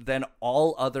CDs than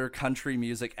all other country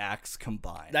music acts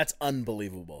combined. That's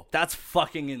unbelievable. That's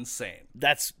fucking insane.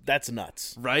 That's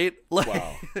nuts. Right? Like,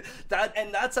 Wow.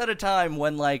 That's at a time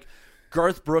when, like,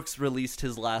 Garth Brooks released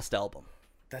his last album.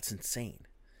 That's insane.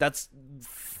 That's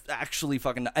actually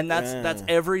fucking, and that's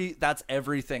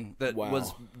everything that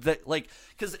was that, like,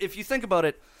 because if you think about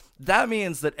it, that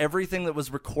means that everything that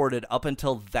was recorded up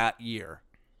until that year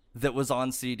that was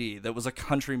on CD, that was a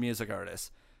country music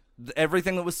artist,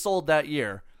 everything that was sold that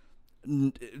year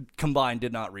combined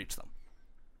did not reach them.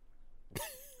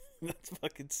 That's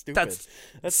fucking stupid.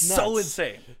 That's so nuts.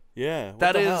 insane. Yeah.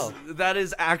 That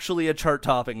is actually a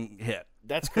chart-topping hit.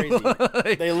 That's crazy.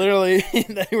 They literally,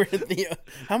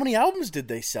 how many albums did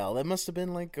they sell? That must have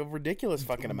been like a ridiculous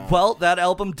fucking amount. Well, that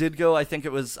album did go, I think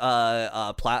it was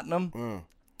platinum.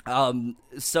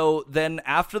 So then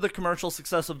after the commercial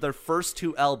success of their first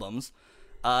two albums,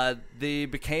 they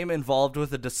became involved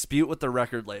with a dispute with the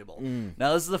record label.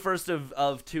 Now, this is the first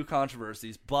of two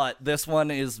controversies, but this one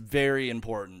is very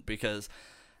important because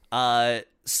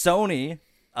Sony,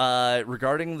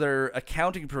 regarding their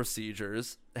accounting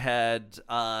procedures, had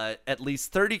at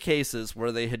least 30 cases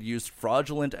where they had used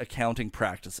fraudulent accounting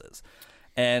practices.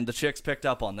 And the chicks picked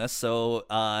up on this, so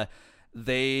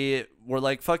they were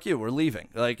like, fuck you, we're leaving.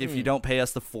 Like, if you don't pay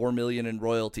us the $4 million in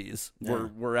royalties,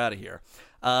 we're out of here.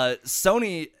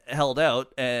 Sony held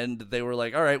out, and they were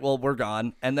like, all right, well, we're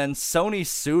gone. And then Sony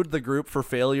sued the group for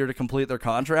failure to complete their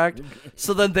contract.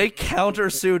 So then they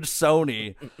countersued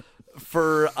Sony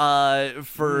for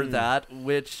that,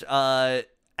 which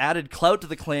added clout to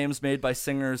the claims made by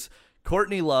singers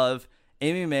Courtney Love,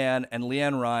 Amy Mann, and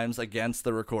Leanne Rimes against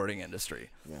the recording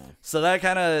industry. So that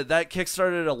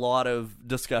kickstarted a lot of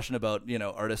discussion about,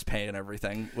 artist pay and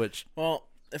everything, which... Well,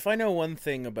 if I know one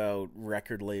thing about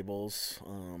record labels,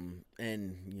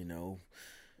 and,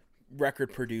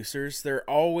 record producers, they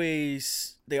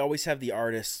always have the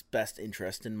artist's best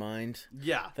interest in mind.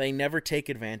 Yeah. They never take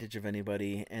advantage of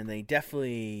anybody, and they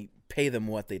definitely pay them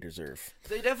what they deserve.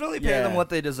 They definitely pay them what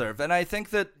they deserve. And I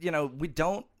think that, we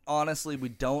don't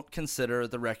consider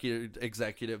the record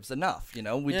executives enough.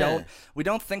 We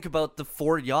don't think about the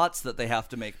 4 yachts that they have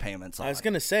to make payments on. I was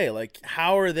going to say, like,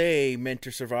 how are they meant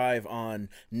to survive on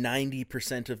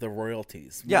 90% of the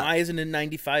royalties? Yeah. Why isn't it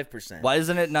 95%? Why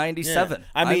isn't it 97?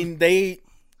 Yeah.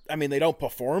 They don't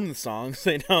perform the songs.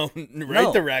 They don't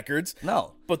write the records.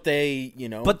 No. But they,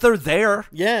 But they're there.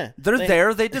 Yeah. They're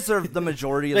there. They deserve the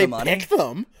majority of the money. They pick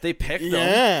them. They pick them.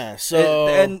 Yeah. So.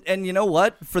 And you know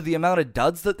what? For the amount of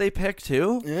duds that they pick,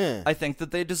 too, I think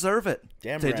that they deserve it.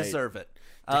 Damn they right. deserve it.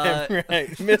 Damn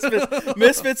right.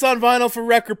 Misfits on vinyl for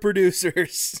record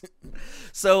producers.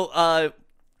 So,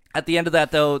 at the end of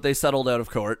that, though, they settled out of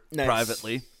court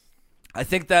privately. I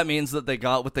think that means that they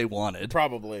got what they wanted.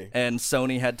 Probably. And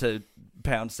Sony had to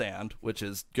pound sand, which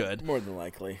is good. More than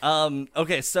likely.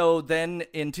 Okay, so then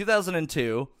in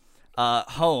 2002,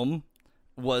 Home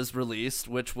was released,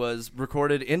 which was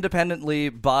recorded independently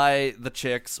by the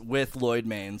chicks with Lloyd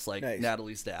Maines, like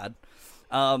Natalie's dad.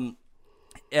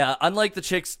 Unlike the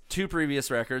chicks' two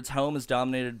previous records, Home is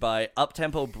dominated by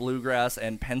up-tempo bluegrass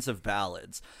and pensive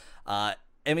ballads.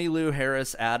 Emmylou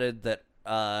Harris added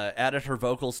her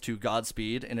vocals to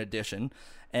Godspeed in addition,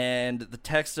 and the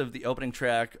text of the opening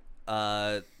track,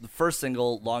 the first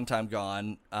single, Long Time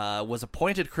Gone, was a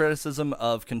pointed criticism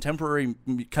of contemporary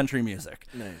country music.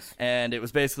 Nice. And it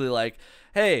was basically like,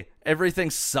 hey,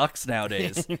 everything sucks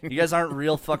nowadays. You guys aren't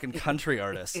real fucking country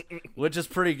artists, which is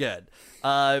pretty good.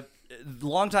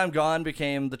 Long Time Gone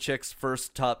became the chicks'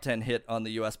 first top 10 hit on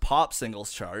the U.S. pop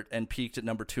singles chart and peaked at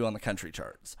number 2 on the country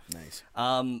charts. Nice.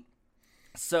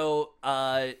 So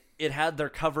it had their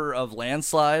cover of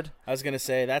Landslide. I was gonna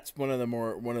say that's one of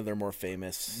their more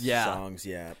famous songs.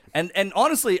 Yeah. And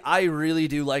honestly, I really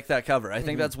do like that cover. I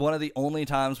think that's one of the only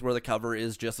times where the cover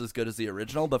is just as good as the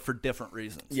original, but for different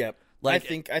reasons. Yep.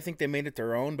 Like I think they made it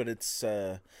their own, but it's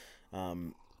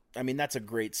that's a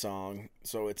great song,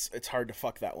 so it's hard to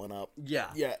fuck that one up. Yeah.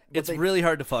 Yeah. It's really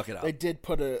hard to fuck it up. They did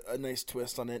put a nice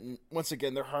twist on it, and once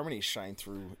again, their harmonies shine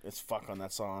through as fuck on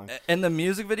that song. And the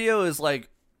music video is like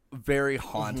very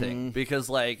haunting because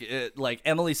like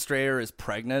Emily Strayer is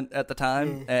pregnant at the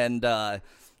time,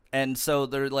 and so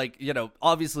they're like,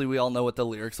 obviously we all know what the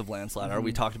lyrics of Landslide are.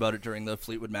 We talked about it during the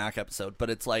Fleetwood Mac episode, but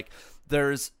it's like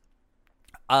there's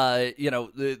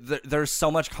there's so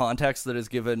much context that is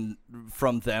given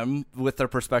from them with their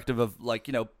perspective of like,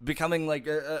 becoming like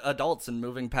adults and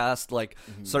moving past like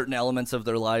certain elements of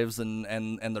their lives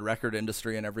and the record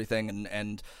industry and everything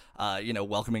and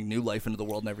welcoming new life into the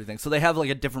world and everything. So they have like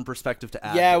a different perspective to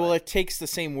add. Yeah, to well, it. it takes the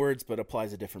same words but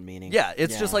applies a different meaning. Yeah,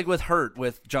 it's just like with Hurt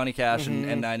with Johnny Cash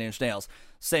and Nine Inch Nails.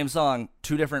 Same song,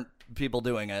 two different people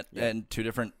doing it and two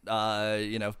different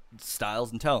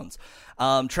styles and tones.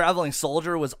 Traveling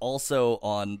Soldier was also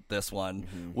on this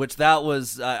one, which that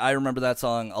was I remember that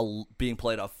song being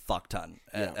played a fuck ton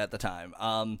at the time.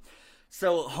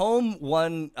 So Home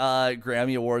won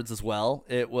Grammy Awards as well.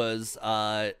 It was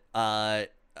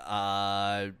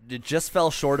it just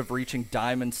fell short of reaching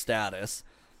diamond status.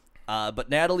 But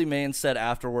Natalie Maines said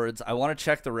afterwards, "I want to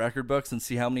check the record books and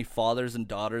see how many fathers and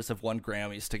daughters have won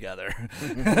Grammys together."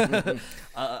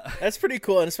 That's pretty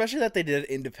cool, and especially that they did it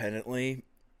independently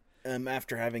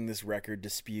after having this record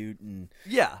dispute, and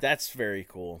Yeah, that's very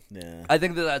cool. Yeah, I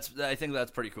think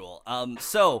that's pretty cool.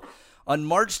 So on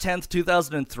March 10th,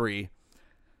 2003,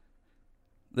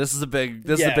 this is a big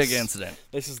incident.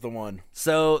 This is the one.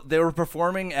 So they were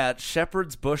performing at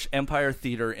Shepherd's Bush Empire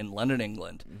Theatre in London,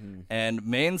 England, and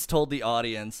Maines told the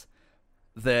audience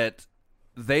that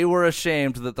they were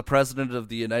ashamed that the President of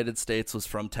the United States was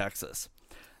from Texas,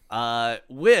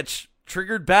 which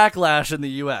triggered backlash in the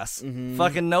U.S.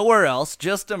 Fucking nowhere else,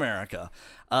 just America.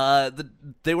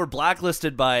 They were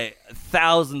blacklisted by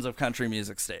thousands of country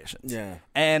music stations. Yeah.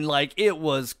 And like it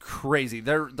was crazy.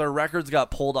 Their records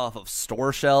got pulled off of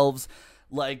store shelves.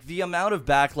 Like the amount of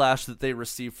backlash that they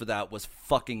received for that was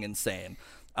fucking insane.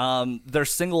 Their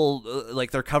single,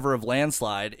 like their cover of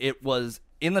Landslide, it was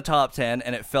in the top 10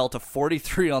 and it fell to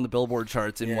 43 on the Billboard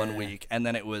charts in 1 week, and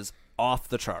then it was off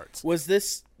the charts. Was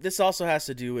this also has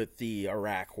to do with the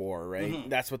Iraq War, right?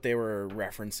 That's what they were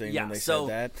referencing when they said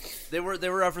that. They were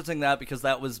referencing that because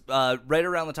that was right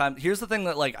around the time. Here's the thing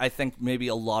that like I think maybe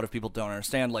a lot of people don't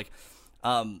understand. Like,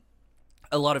 a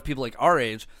lot of people like our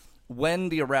age, when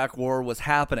the Iraq War was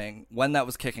happening, when that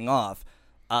was kicking off,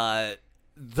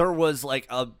 there was like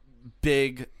a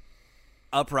big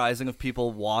uprising of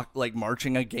people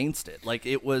marching against it. Like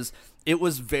it was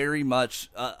very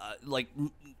much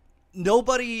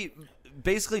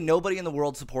basically nobody in the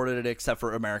world supported it except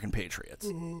for American patriots.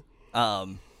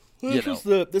 This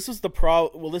was the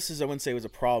problem. Well, I wouldn't say it was a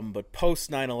problem, but post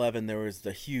 9/11, there was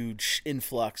the huge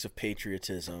influx of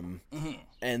patriotism,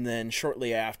 and then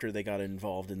shortly after, they got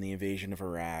involved in the invasion of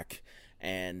Iraq,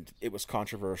 and it was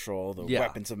controversial. The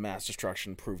weapons of mass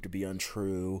destruction proved to be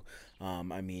untrue. A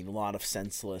lot of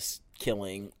senseless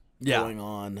killing going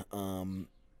on,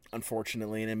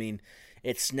 unfortunately, and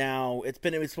it's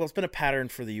been a pattern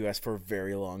for the U.S. for a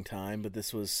very long time, but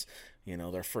this was,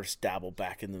 their first dabble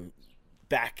back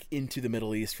into the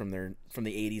Middle East from the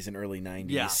 80s and early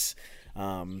 90s.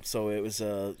 Yeah. So it was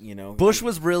Bush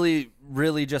was really,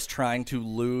 really just trying to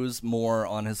lose more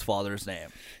on his father's name.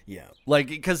 Yeah. Like,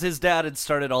 because his dad had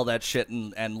started all that shit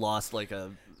and lost like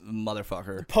a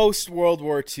motherfucker. Post World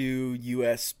War II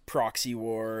U.S. proxy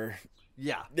war.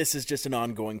 Yeah. This is just an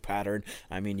ongoing pattern.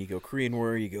 You go Korean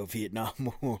War, you go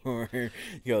Vietnam War, you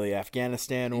go the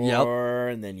Afghanistan War,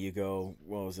 and then you go,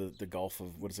 what was it, the Gulf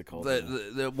of, what is it called?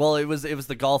 Well, it was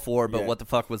the Gulf War, but what the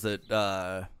fuck was it?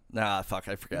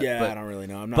 I forget. Yeah, I don't really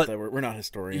know. We're not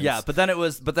historians. Yeah, but then it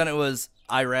was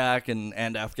Iraq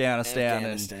and Afghanistan,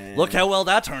 and look how well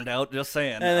that turned out. Just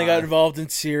saying. And they got involved in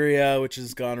Syria, which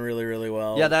has gone really, really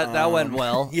well. Yeah, that went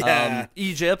well. Yeah.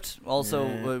 Egypt also.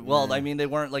 They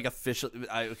weren't like official.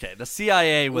 The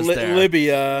CIA was there.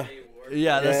 Libya.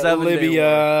 Yeah, the 7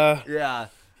 Libya. Yeah.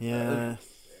 Yeah.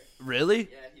 Really?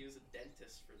 Yeah, he was a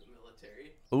dentist for the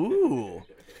military. Ooh.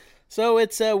 So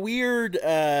it's a weird,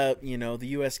 the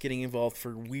U.S. getting involved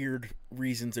for weird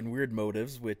reasons and weird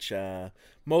motives, which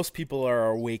most people are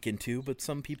awakened to, but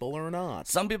some people are not.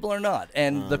 Some people are not,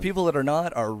 and the people that are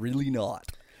not are really not.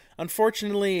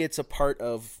 Unfortunately, it's a part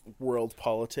of world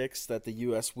politics that the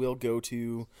U.S. will go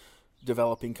to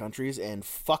developing countries and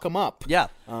fuck them up. Yeah.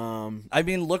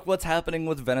 Look what's happening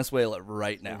with Venezuela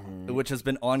right now, which has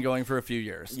been ongoing for a few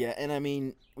years. Yeah,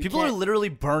 and people are literally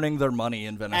burning their money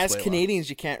in Venezuela. As Canadians,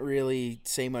 you can't really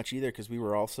say much either because we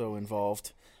were also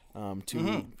involved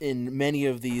in many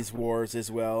of these wars as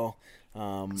well.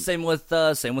 Same with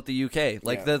the UK.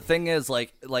 The thing is,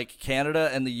 like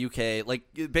Canada and the UK,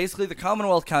 basically the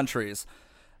Commonwealth countries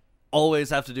always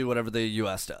have to do whatever the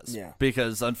U.S. does. Yeah.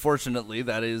 Because, unfortunately,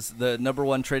 that is the number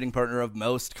one trading partner of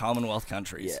most Commonwealth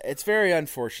countries. Yeah, it's very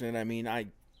unfortunate.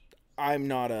 I'm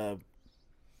not a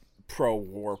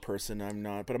pro-war person.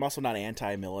 But I'm also not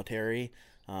anti-military.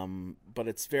 But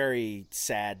it's very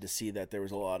sad to see that there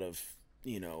was a lot of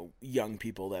young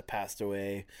people that passed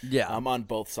away. Yeah. On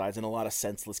both sides, and a lot of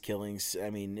senseless killings. I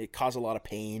mean, it caused a lot of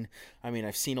pain. I mean,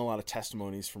 I've seen a lot of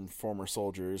testimonies from former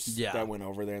soldiers that went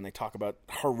over there, and they talk about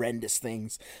horrendous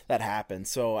things that happened.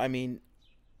 So, I mean,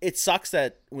 it sucks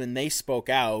that when they spoke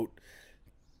out,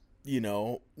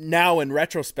 now in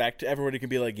retrospect, everybody can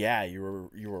be like, yeah, you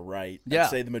were right. Yeah. I'd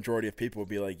say the majority of people would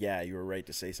be like, yeah, you were right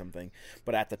to say something.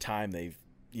 But at the time, they've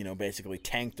basically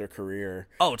tanked their career.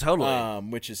 Oh,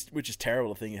 totally. Which is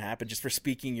terrible thing that happened just for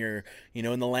speaking your,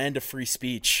 in the land of free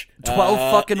speech. 12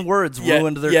 fucking words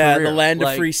ruined their career. Yeah, in the land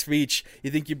of free speech.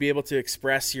 You think you'd be able to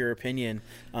express your opinion,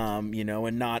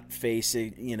 and not face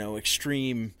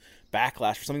extreme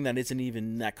backlash for something that isn't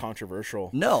even that controversial.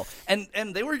 No, and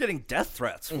they were getting death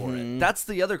threats for it. That's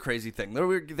the other crazy thing. They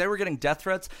were getting death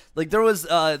threats. Like there was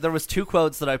 2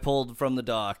 quotes that I pulled from the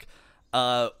doc.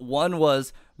 One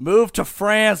was, "Move to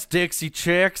France, Dixie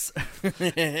Chicks,"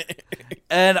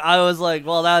 and I was like,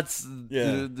 "Well, that's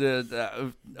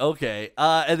okay."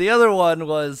 And the other one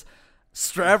was,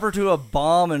 "Strap her to a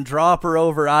bomb and drop her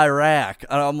over Iraq,"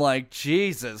 and I'm like,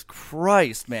 Jesus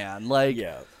Christ, man!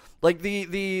 Like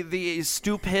the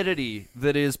stupidity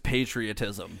that is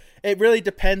patriotism. It really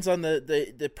depends on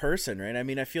the person, right? I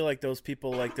mean, I feel like those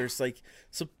people, like, there's like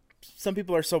some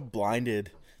people are so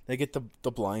blinded. They get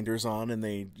the blinders on, and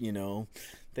they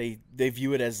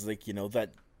view it as like,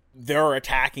 that they're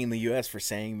attacking the U.S. for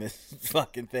saying this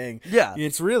fucking thing. Yeah.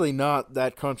 It's really not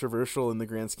that controversial in the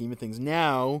grand scheme of things.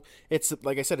 Now, it's,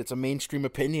 like I said, it's a mainstream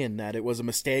opinion that it was a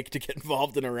mistake to get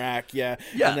involved in Iraq. Yeah.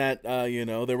 And that,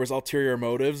 there was ulterior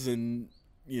motives, and,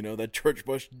 that George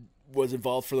Bush was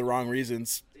involved for the wrong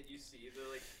reasons. Did you see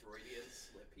the, Freudian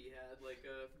slip he had,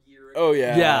 a year ago? Oh,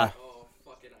 yeah. Yeah. Oh,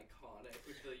 fucking iconic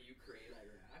with the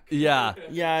Ukraine-Iraq. Yeah.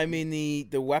 Yeah, I mean,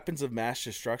 the weapons of mass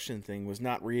destruction thing was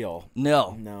not real.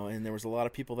 No, and there was a lot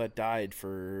of people that died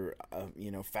for,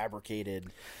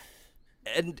 fabricated.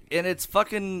 and it's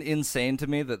fucking insane to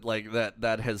me that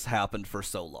that has happened for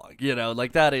so long.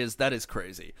 That is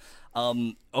crazy.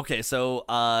 Okay,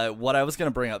 so what I was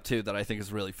gonna bring up too that I think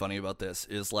is really funny about this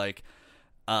is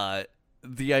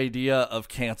the idea of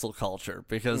cancel culture,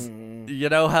 because you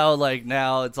know how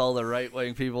now it's all the right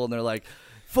wing people and they're like,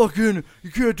 fucking,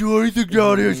 you can't do anything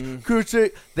nowadays.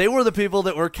 They were the people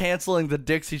that were canceling the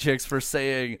Dixie Chicks for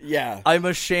saying, I'm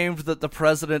ashamed that the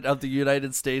president of the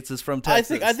United States is from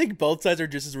Texas. I think both sides are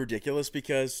just as ridiculous,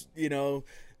 because,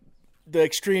 the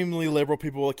extremely liberal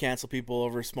people will cancel people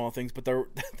over small things, but the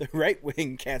right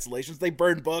wing cancellations, they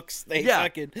burn books. They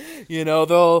fucking,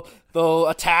 they'll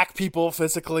attack people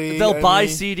physically. They'll buy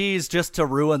CDs just to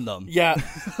ruin them. Yeah,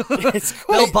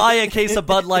 they'll buy a case of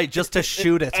Bud Light just to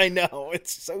shoot it. I know,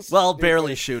 it's so stupid. Well,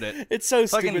 barely shoot it. It's so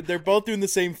stupid. They're both doing the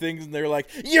same things, and they're like,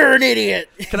 "You're an idiot."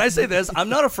 Can I say this? I'm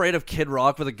not afraid of Kid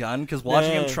Rock with a gun, because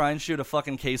watching him try and shoot a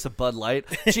fucking case of Bud Light,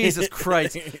 Jesus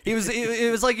Christ,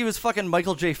 it was like he was fucking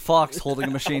Michael J. Fox holding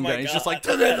a machine gun. He's just like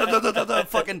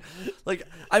fucking,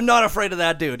 I'm not afraid of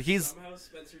that dude. Somehow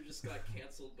Spencer just got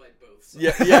canceled by both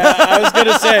sides. Yeah. I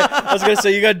was gonna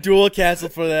say you got dual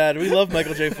canceled for that. We love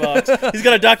Michael J. Fox. He's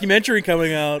got a documentary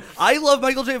coming out. I love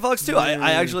Michael J. Fox too.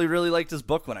 I actually really liked his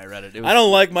book when I read it. I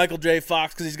don't like Michael J.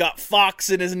 Fox because he's got Fox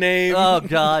in his name. Oh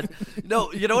God,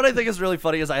 no. You know what I think is really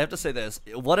funny is I have to say this.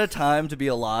 What a time to be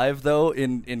alive though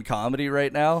in comedy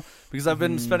right now, because I've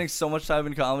been spending so much time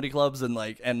in comedy clubs and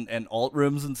and alt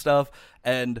rooms and stuff,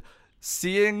 and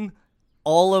seeing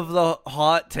all of the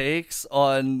hot takes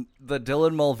on the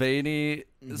Dylan Mulvaney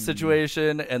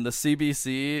situation and the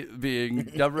CBC being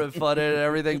government funded and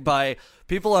everything by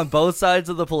people on both sides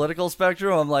of the political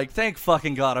spectrum. I'm like, thank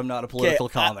fucking God I'm not a political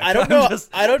comic. I don't know.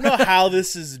 I don't know how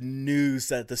this is news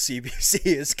that the CBC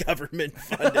is government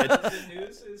funded. The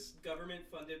news is government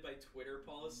funded by Twitter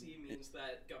policy means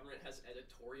that government has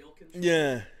editorial control.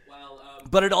 Yeah. While,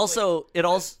 but it also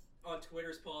on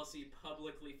Twitter's policy,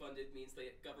 publicly funded means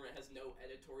that government has no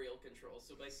editorial control.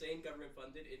 So by saying government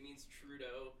funded, it means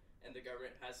Trudeau and the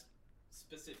government has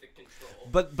specific control.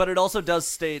 But it also does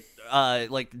state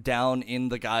down in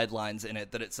the guidelines in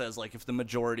it that it says if the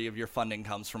majority of your funding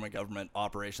comes from a government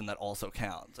operation, that also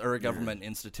counts, or a government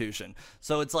institution.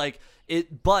 So it's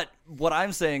but what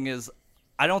I'm saying is,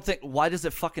 I don't think, why does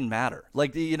it fucking matter? My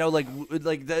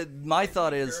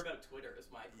thought is,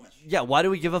 yeah, why do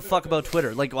we give a fuck about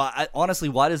Twitter? Honestly,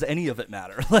 why does any of it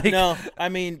matter? No, I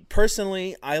mean,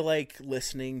 personally, I like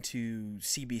listening to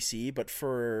CBC, but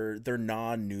for their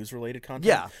non-news related content.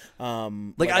 Yeah.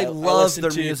 I love their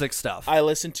music stuff. I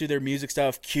listen to their music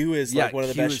stuff. Q is one of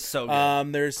the Q best. Is so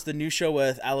good. There's the new show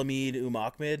with Alamid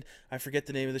Ahmed. I forget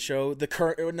the name of the show. The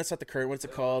Current. That's not the Current. What's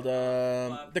it called?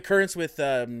 The Currents with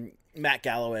Matt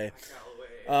Galloway.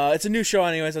 It's a new show,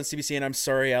 anyways, on CBC, and I'm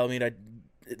sorry, Alameda,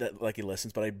 like he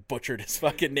listens, but I butchered his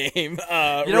fucking name. You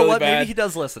know really what? bad. Maybe he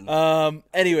does listen.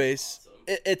 Anyways,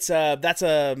 it's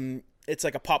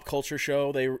like a pop culture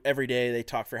show. Every day they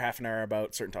talk for half an hour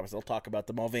about certain topics. They'll talk about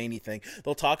the Mulvaney thing.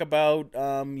 They'll talk about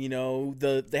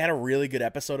they had a really good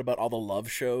episode about all the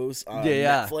love shows on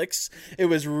Netflix. It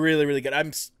was really, really good.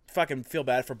 Fucking feel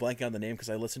bad for blanking on the name because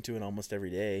I listen to it almost every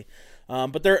day.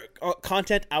 But their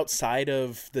content outside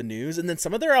of the news, and then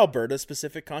some of their Alberta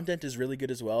specific content is really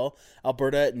good as well.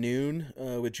 Alberta at Noon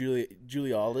with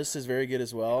Julie Aldis is very good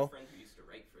as well.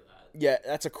 Yeah,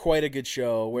 that's quite a good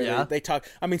show where they talk.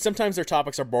 I mean, sometimes their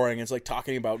topics are boring. It's like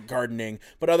talking about gardening,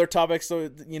 but other topics,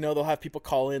 they'll have people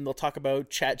call in. They'll talk about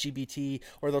ChatGPT,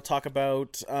 or they'll talk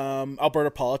about Alberta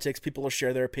politics. People will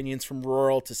share their opinions from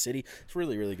rural to city. It's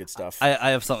really, really good stuff.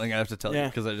 I have something I have to tell you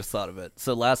because I just thought of it.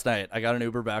 So last night I got an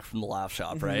Uber back from the Laugh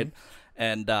Shop, right?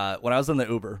 And when I was in the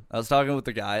Uber, I was talking with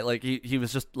the guy. Like he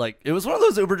was just like, it was one of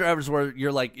those Uber drivers where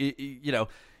you're like,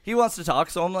 he wants to talk,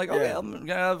 so I'm like, okay, I'm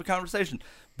gonna have a conversation.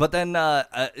 But then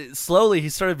slowly he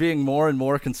started being more and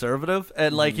more conservative,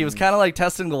 and like he was kind of like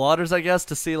testing the waters, I guess,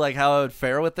 to see like how I would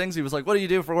fare with things. He was like, "What do you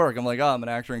do for work?" I'm like, "Oh, I'm an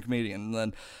actor and comedian."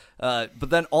 And then, but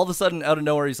then all of a sudden, out of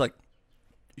nowhere, he's like,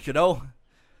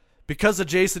 because of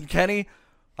Jason Kenney,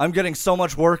 I'm getting so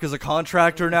much work as a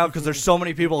contractor now because there's so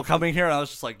many people coming here. And I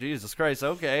was just like, Jesus Christ,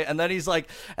 okay. And then he's like,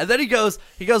 and then he goes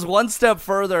one step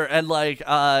further, and like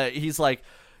he's like,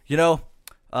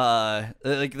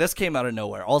 like this came out of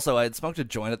nowhere. Also, I had smoked a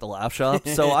joint at the Laugh Shop,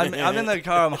 so I'm in the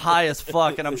car, I'm high as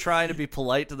fuck, and I'm trying to be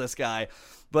polite to this guy,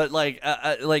 but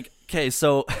okay,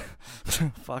 so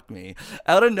fuck me.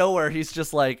 Out of nowhere,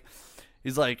 he's like,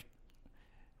 the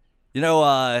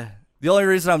only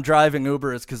reason I'm driving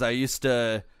Uber is because I used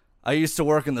to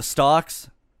work in the stocks.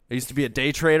 I used to be a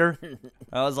day trader.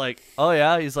 I was like, oh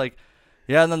yeah. He's like,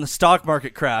 yeah, and then the stock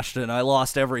market crashed and I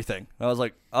lost everything. I was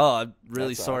like, oh, I'm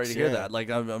really sorry to hear that. Like,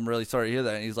 I'm really sorry to hear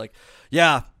that. And he's like,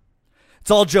 yeah,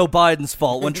 it's all Joe Biden's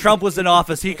fault. When Trump was in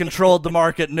office, he controlled the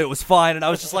market and it was fine. And I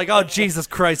was just like, oh, Jesus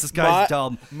Christ, this guy's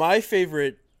dumb. My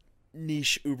favorite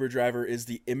niche Uber driver is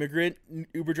the immigrant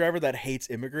Uber driver that hates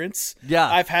immigrants. Yeah.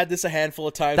 I've had this a handful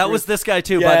of times. That was this guy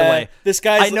too, by the way. This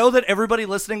guy. I know that everybody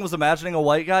listening was imagining a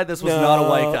white guy. This was not a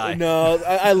white guy. No,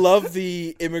 I love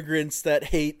the immigrants that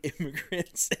hate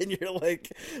immigrants, and you're like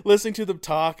listening to them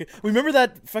talk. Remember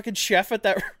that fucking chef at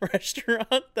that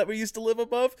restaurant that we used to live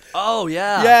above? Oh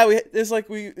yeah. Yeah, this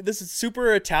is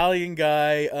super Italian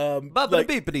guy.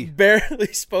 Barely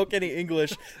spoke any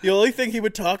English. The only thing he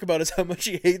would talk about is how much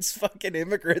he hates fucking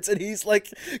immigrants, and he's like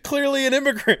clearly an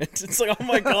immigrant. It's like, oh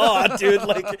my god, dude.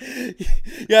 Like,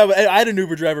 yeah, but I had an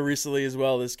Uber driver recently as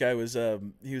well. This guy was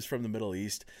he was from the Middle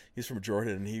East. He's from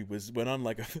Jordan, and he went on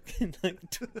like a fucking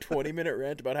 20-minute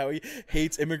rant about how he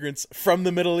hates immigrants from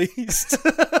the Middle East.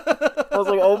 I was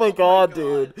like, oh my god,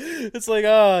 dude. It's like,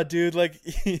 oh, dude, like,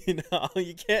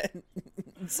 you can't.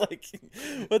 It's like,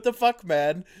 what the fuck,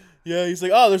 man? Yeah, he's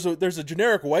like, oh, there's a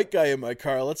generic white guy in my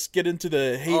car. Let's get into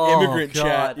the hate immigrant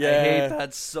chat. Yeah, I hate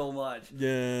that so much.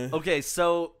 Yeah. Okay,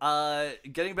 so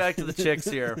getting back to the chicks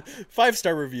here.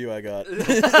 5-star review I got.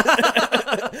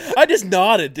 I just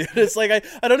nodded, dude. It's like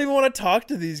I don't even want to talk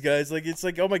to these guys. Like, it's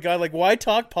like, oh my god, like, why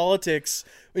talk politics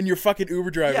when you're fucking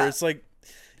Uber driver? Yeah. It's like.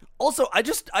 Also, I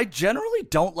generally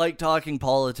don't like talking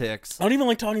politics. I don't even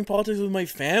like talking politics with my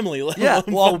family. Yeah,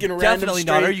 well, definitely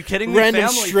not. Are you kidding me? Random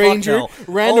family? stranger, Fuck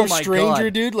no. random Oh my stranger,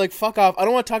 God. dude. Like, fuck off. I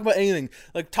don't want to talk about anything.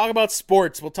 Like, talk about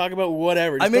sports. We'll talk about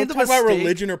whatever. Just I made don't the talk about mistake-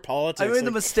 religion or politics. I made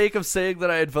the mistake of saying that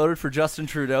I had voted for Justin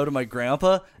Trudeau to my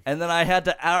grandpa, and then I had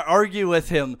to argue with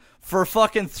him for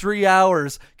fucking 3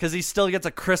 hours because he still gets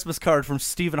a Christmas card from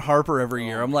Stephen Harper every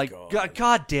year. I'm like,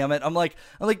 God damn it. I'm like,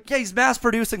 yeah, he's mass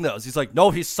producing those. He's like, no,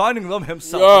 he's signing them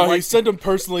himself. Yeah, I'm like, he sent them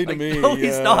personally to me. No,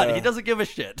 he's Yeah. not. He doesn't give a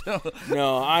shit.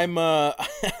 No, I'm.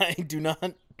 I do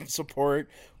not support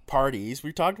parties.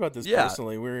 We talked about this Yeah.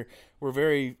 personally. We're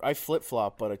very. I flip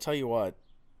flop, but I tell you what,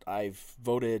 I've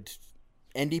voted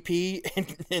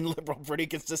NDP and Liberal pretty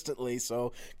consistently.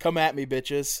 So come at me,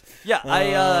 bitches. Yeah,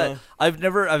 I've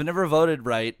never voted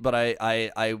right, but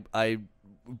I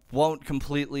won't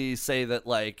completely say that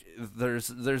like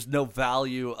there's no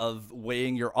value of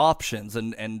weighing your options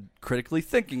and critically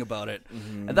thinking about it.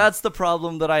 Mm-hmm. And that's the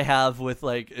problem that I have with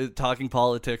like talking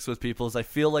politics with people is I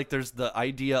feel like there's the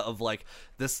idea of like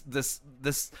this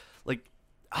like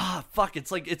fuck,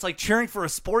 it's like cheering for a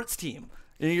sports team.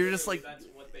 And you're just like That's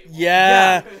what they want.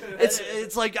 Yeah.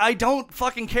 it's like I don't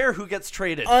fucking care who gets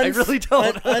traded. I really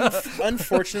don't.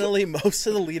 Unfortunately, most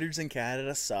of the leaders in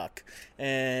Canada suck,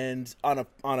 and on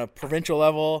a provincial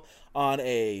level, on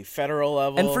a federal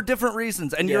level, and for different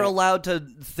reasons, and you're allowed to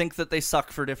think that they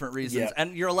suck for different reasons,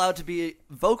 and you're allowed to be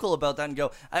vocal about that and go,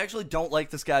 I actually don't like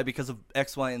this guy because of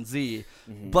X, Y, and Z,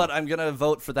 but I'm gonna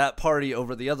vote for that party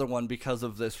over the other one because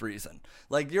of this reason.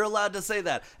 Like, you're allowed to say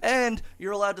that, and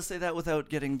you're allowed to say that without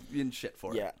getting in shit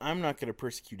for it. Yeah, I'm not gonna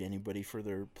persecute anybody for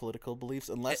their political beliefs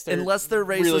unless they're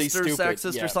racist really or stupid.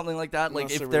 sexist or something like that.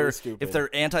 Unless Like, they're if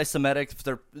they're anti-Semitic, if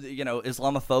they're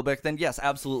Islamophobic, then yes,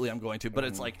 absolutely, I'm going to. But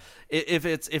it's like, if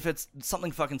it's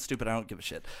something fucking stupid, I don't give a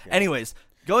shit. Anyways,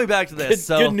 going back to this,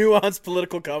 good nuanced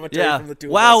political commentary from the two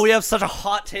of us. We have such a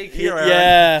hot take here, Aaron.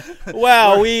 Yeah.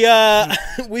 Wow,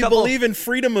 we believe in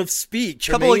freedom of speech.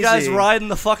 Couple of guys riding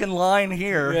the fucking line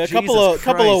here. Yeah, a couple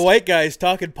of white guys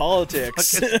talking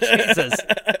politics. Jesus. You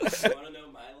want to know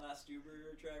my last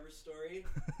Uber driver story?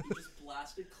 He just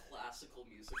blasted classical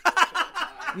music. The whole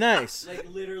time. Nice. Like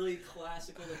literally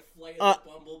classical, like Flight of the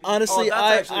Bumblebee. Honestly,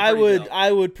 that's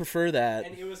I would prefer that.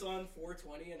 And it was on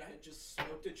 420, and I had just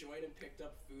smoked a joint and picked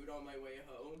up food on my way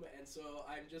home, and so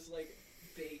I'm just like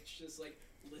baked, just like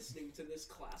listening to this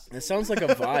classical. It sounds like a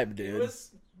vibe, dude. It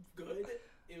was good.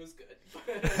 It was good.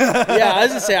 Yeah, I was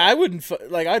gonna say I wouldn't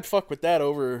I'd fuck with that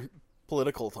over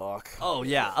political talk. Oh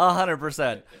yeah,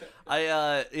 100%.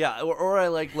 Or I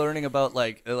like learning about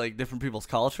like different people's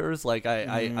cultures. Like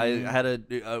I had a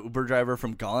Uber driver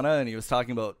from Ghana, and he was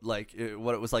talking about like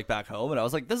what it was like back home, and I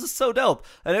was like, this is so dope.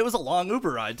 And it was a long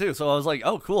Uber ride too, so I was like,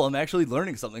 oh cool, I'm actually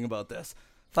learning something about this.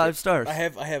 5 stars. I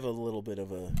have a little bit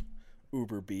of a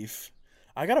Uber beef.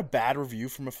 I got a bad review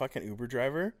from a fucking Uber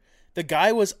driver. The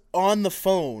guy was on the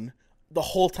phone the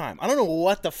whole time. I don't know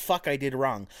what the fuck I did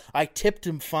wrong. I tipped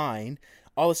him fine,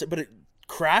 all this, but it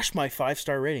crashed my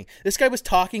 5-star rating. This guy was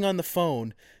talking on the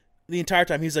phone the entire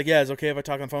time. He's like, yeah, it's okay if I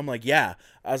talk on the phone. I'm like, yeah.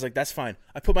 I was like, that's fine.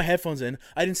 I put my headphones in.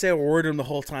 I didn't say a word to him the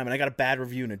whole time, and I got a bad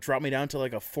review, and it dropped me down to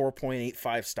like a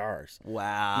 4.85 stars.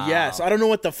 Wow. Yeah, so I don't know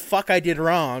what the fuck I did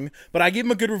wrong, but I gave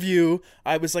him a good review.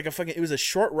 I was like it was a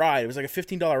short ride. It was like a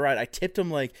 $15 ride. I tipped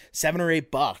him like $7 or $8.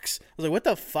 I was like, what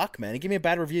the fuck, man? He gave me a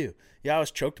bad review. Yeah, I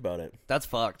was choked about it. That's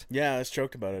fucked. Yeah, I was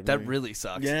choked about it. That really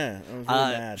sucks. Yeah, I was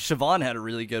really mad. Siobhan had a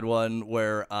really good one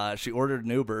where she ordered an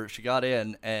Uber. She got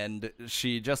in, and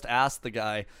she just asked the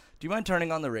guy, do you mind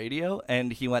turning on the radio?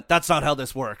 And he went, that's not how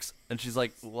this works. And she's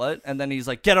like, what? And then he's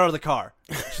like, get out of the car.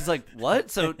 She's like, what?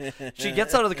 So she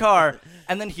gets out of the car,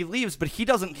 and then he leaves, but he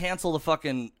doesn't cancel the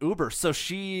fucking Uber. So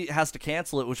she has to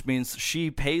cancel it, which means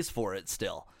she pays for it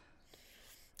still.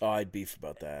 Oh, I'd beef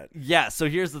about that. Yeah, so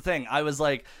here's the thing. I was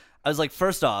like,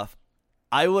 first off,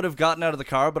 I would have gotten out of the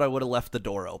car, but I would have left the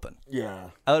door open. Yeah.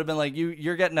 I would have been like,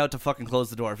 you're getting out to fucking close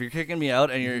the door. If you're kicking me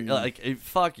out and you're like, hey,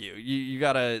 fuck you. You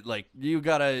gotta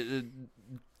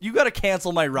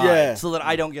cancel my ride so that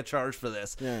I don't get charged for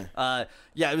this. Yeah.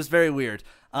 It was very weird.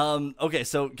 Okay,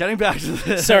 so getting back to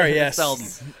this, Sorry, yes. album.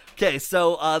 Okay,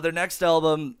 so their next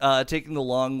album, Taking the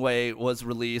Long Way, was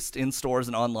released in stores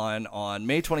and online on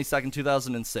May 22nd,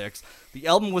 2006. The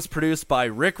album was produced by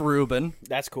Rick Rubin.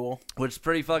 That's cool. Which is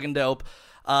pretty fucking dope.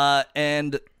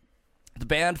 And the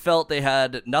band felt they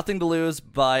had nothing to lose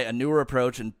by a newer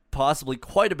approach and possibly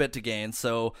quite a bit to gain,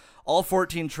 so all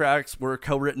 14 tracks were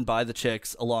co-written by the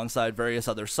Chicks alongside various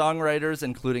other songwriters,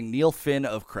 including Neil Finn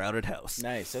of Crowded House.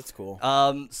 Nice, that's cool.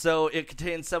 So it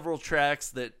contains several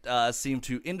tracks that seem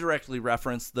to indirectly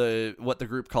reference what the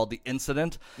group called the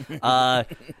Incident.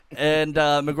 And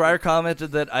McGuire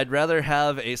commented that I'd rather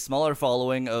have a smaller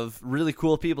following of really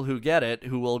cool people who get it,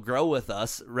 who will grow with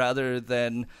us, rather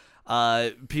than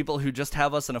people who just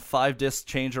have us in a 5-disc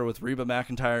changer with Reba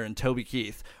McEntire and Toby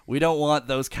Keith. We don't want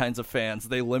those kinds of fans.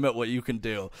 They limit what you can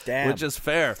do. Damn. Which is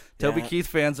fair. Toby Keith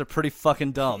fans are pretty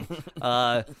fucking dumb.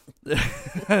 I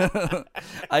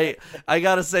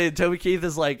gotta say, Toby Keith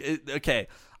is like, okay,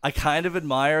 I kind of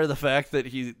admire the fact that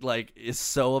he like is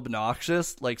so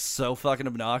obnoxious, like so fucking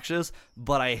obnoxious,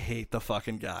 but I hate the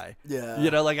fucking guy. Yeah. You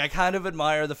know, like I kind of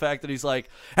admire the fact that he's like,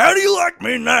 how do you like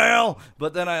me now?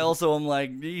 But then I also am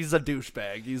like, he's a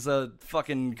douchebag. He's a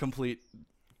fucking complete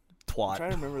twat. I'm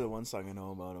trying to remember the one song I know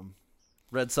about him.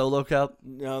 Red Solo Cup?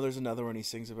 No, there's another one he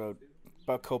sings about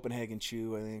Copenhagen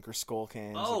Chew, I think, or Skull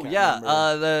Cans. Oh yeah,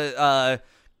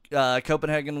 the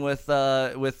Copenhagen with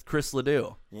Chris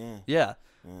Ledoux. Yeah.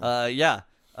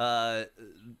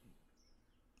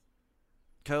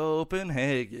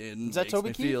 Copenhagen is that makes Toby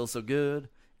me Keith? feel so good.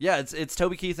 Yeah, it's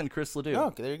Toby Keith and Chris Ledoux.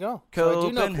 Oh, there you go. So I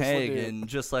do know Chris Copenhagen, Ledoux.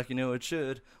 just like you know it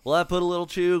should. Well, I put a little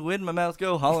chew in my mouth,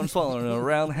 go hollering, swallowing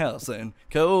around the house, and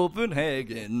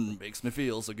Copenhagen makes me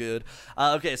feel so good.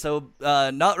 Okay, so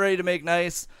Not Ready to Make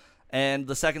Nice And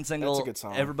the second single, That's a good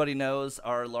song. everybody knows,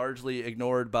 are largely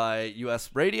ignored by U.S.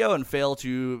 radio and fail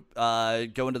to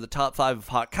go into the top 5 of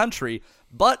Hot Country,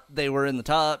 but they were in the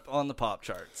top on the pop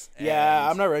charts. Yeah,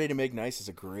 And I'm Not Ready to Make Nice is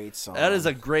a great song. that is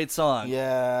a great song.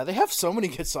 Yeah, they have so many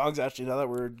good songs, actually, now that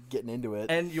we're getting into it.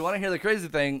 And you want to hear the crazy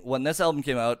thing? When this album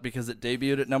came out, because it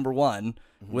debuted at number 1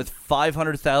 with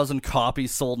 500,000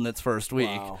 copies sold in its first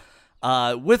week,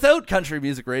 without country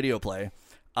music radio play,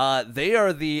 they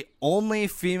are the only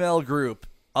female group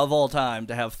of all time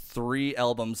to have 3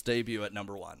 albums debut at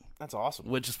number 1. That's awesome.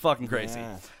 Which is fucking crazy.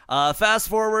 Yeah. Fast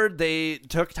forward, they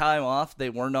took time off. They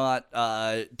were not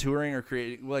touring or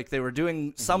creating. Like, they were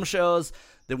doing some shows.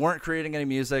 They weren't creating any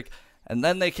music. And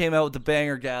then they came out with the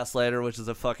banger Gaslighter, which is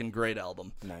a fucking great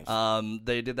album. Nice.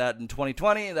 They did that in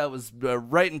 2020. That was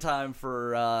right in time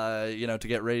for, to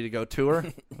get ready to go tour,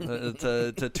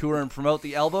 to tour and promote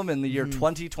the album in the year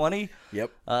 2020.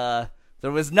 Yep.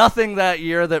 There was nothing that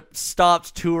year that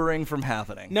stopped touring from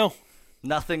happening. No.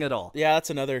 Nothing at all. Yeah,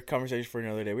 that's another conversation for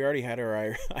another day. We already had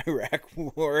our Iraq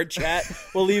war chat.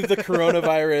 We'll leave the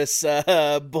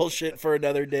coronavirus bullshit for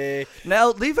another day.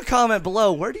 Now, leave a comment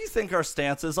below. Where do you think our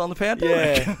stance is on the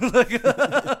pandemic?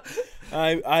 Yeah.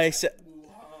 I said...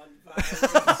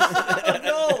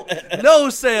 No,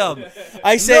 Sam.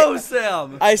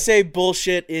 Sam. I say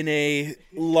bullshit in a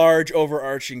large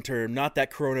overarching term, not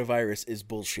that coronavirus is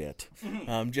bullshit.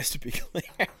 Just to be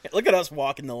clear. Look at us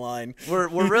walking the line. We're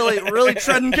really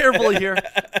treading carefully here.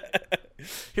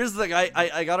 Here's the thing.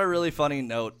 I got a really funny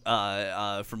note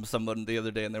from someone the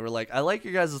other day, and they were like, I like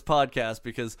your guys' podcast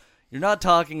because you're not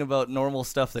talking about normal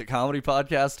stuff that comedy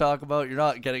podcasts talk about. You're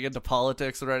not getting into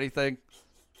politics or anything.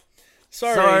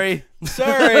 Sorry.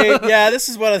 Yeah, this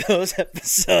is one of those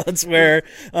episodes where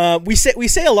we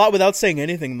say a lot without saying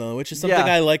anything, though, which is something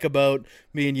I like about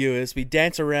me and you, is we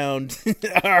dance around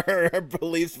our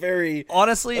beliefs very.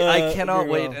 Honestly, I cannot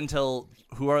very wait well. until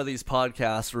Who Are These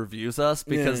Podcasts reviews us,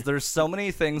 because there's so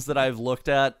many things that I've looked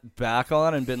at back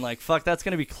on and been like, fuck, that's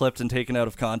going to be clipped and taken out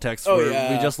of context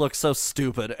where we just look so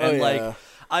stupid. And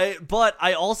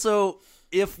I also,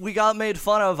 if we got made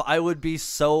fun of, I would be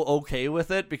so okay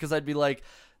with it, because I'd be like,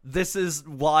 this is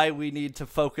why we need to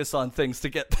focus on things to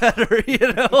get better,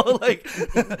 like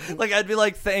I'd be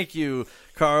like, thank you,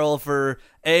 Carl, for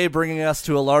A, bringing us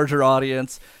to a larger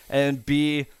audience, and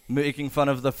B, making fun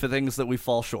of the things that we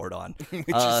fall short on. Which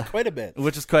is quite a bit.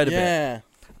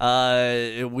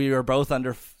 We are both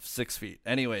under 6 feet.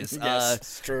 Anyways, Yes,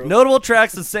 it's true. Notable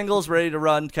tracks and singles: Ready to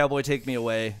Run, Cowboy Take Me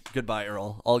Away, Goodbye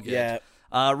Earl, all good. Yeah.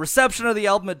 Reception of the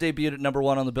album, it debuted at number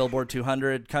 1 on the Billboard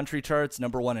 200 country charts,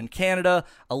 number 1 in Canada,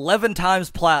 11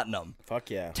 times platinum. Fuck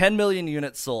yeah. 10 million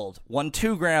units sold. Won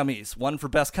 2 Grammys, one for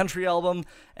Best Country Album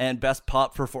and Best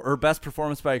Best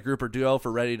Performance by a Group or Duo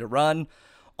for Ready to Run.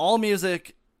 All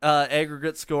Music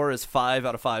aggregate score is 5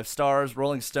 out of 5 stars.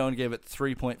 Rolling Stone gave it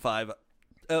 3.5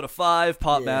 out of 5.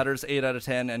 Pop Matters 8 out of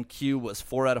 10, and Q was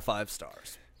 4 out of 5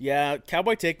 stars. Yeah,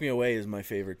 Cowboy Take Me Away is my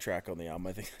favorite track on the album.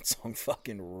 I think that song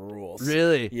fucking rules.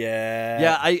 Really? Yeah.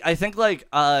 Yeah, I think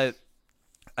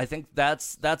I think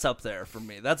that's up there for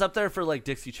me. That's up there for like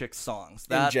Dixie Chicks songs.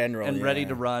 That, in general, and Ready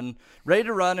to Run. Ready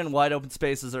to Run and Wide Open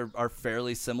Spaces are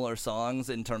fairly similar songs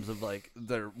in terms of like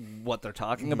what they're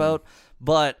talking about.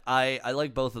 But I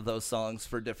like both of those songs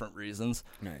for different reasons.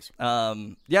 Nice.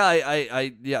 Fucking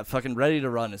Ready to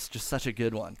Run is just such a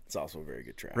good one. It's also a very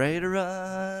good track. Ready to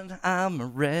run,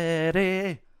 I'm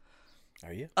ready.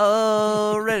 Are you?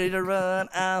 Oh, ready to run,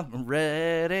 I'm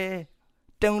ready.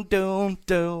 Don't.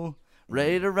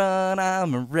 Ready to run,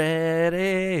 I'm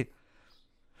ready.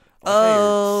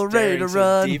 Oh, ready to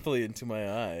run. Deeply into my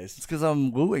eyes. It's because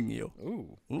I'm wooing you.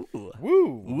 Ooh. Woo.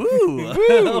 Woo.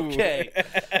 Okay.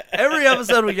 Every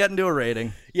episode we get into a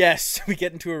rating. Yes, we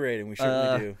get into a rating. We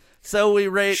certainly do. So we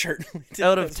rate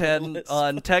out of 10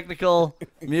 on technical,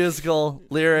 musical,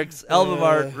 lyrics, album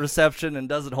art, reception, and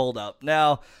does it hold up?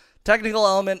 Now, technical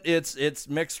element, it's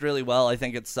mixed really well. I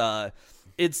think it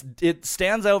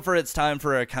stands out for its time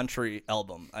for a country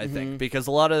album, I think, because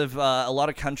a lot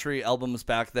of country albums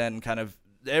back then, kind of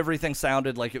everything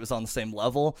sounded like it was on the same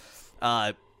level.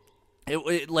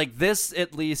 Like this,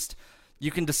 at least you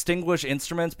can distinguish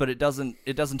instruments, but it doesn't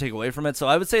take away from it. So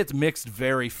I would say it's mixed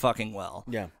very fucking well.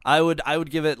 Yeah, I would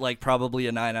give it like probably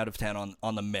a 9 out of 10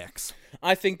 on the mix.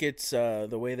 I think it's the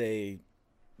way they.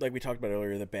 Like we talked about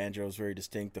earlier, the banjo is very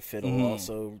distinct. The fiddle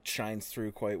also shines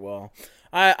through quite well.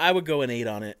 I would go an 8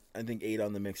 on it. I think 8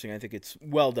 on the mixing. I think it's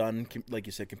well done, like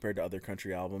you said, compared to other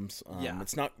country albums.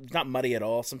 It's not muddy at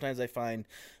all. Sometimes I find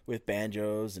with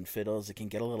banjos and fiddles, it can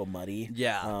get a little muddy.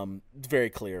 Yeah. Very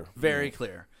clear. Very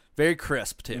clear. very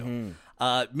crisp too.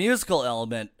 Musical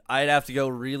element, I'd have to go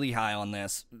really high on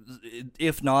this,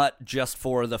 if not just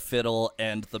for the fiddle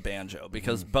and the banjo,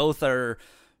 because both are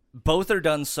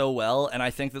done so well, and I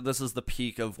think that this is the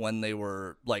peak of when they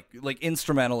were like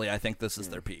instrumentally. I think this is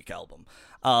their peak album.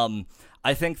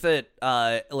 I think that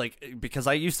because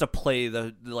I used to play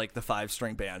the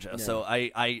 5-string banjo, so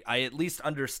I at least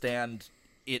understand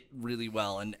it really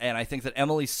well, and I think that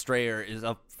Emily Strayer is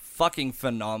a fucking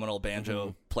phenomenal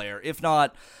banjo player, if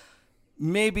not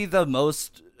maybe the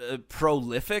most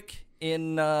prolific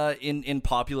in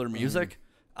popular music,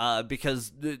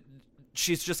 because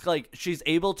she's just she's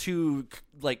able to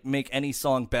make any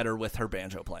song better with her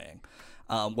banjo playing,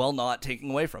 while not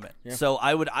taking away from it. Yeah. So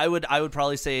I would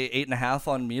probably say 8.5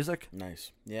 on music.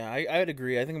 Nice. Yeah, I would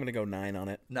agree. I think I'm gonna go 9 on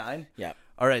it. 9. Yeah.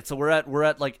 All right, so we're at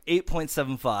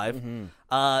 8.75.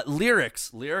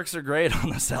 Lyrics are great on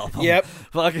this album. Yep.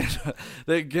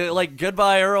 Fucking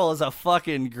Goodbye Earl is a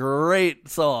fucking great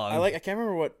song. I can't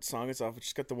remember what song it's off. It's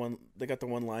just got the one. They got the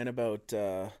one line about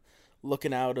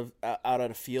looking out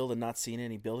at a field and not seeing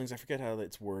any buildings. I forget how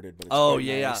it's worded, but it's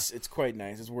nice. It's quite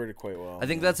nice. It's worded quite well. I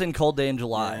think that's in Cold Day in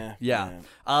July. Yeah.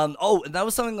 And that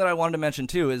was something that I wanted to mention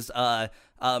too. Is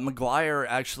McGuire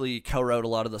actually co-wrote a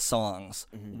lot of the songs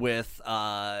with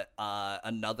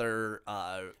another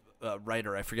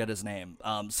writer. I forget his name.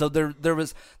 So there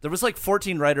was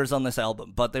 14 writers on this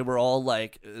album, but they were all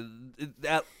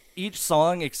each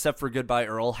song except for Goodbye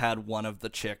Earl had one of the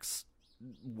chicks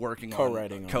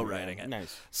co-writing it.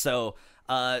 Nice. So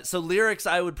lyrics,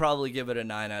 I would probably give it a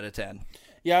 9 out of 10.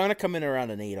 Yeah, I'm gonna come in around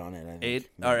an 8 on it. I think. 8.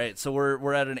 Yeah. All right, so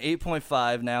we're at an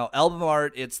 8.5 now. Album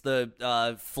art, it's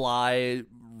the fly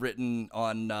written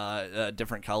on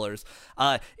different colors.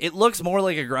 It looks more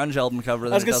like a grunge album cover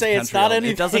than I was gonna say it's not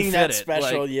anything it doesn't fit that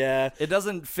special. It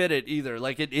doesn't fit it either.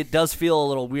 It does feel a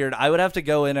little weird. I would have to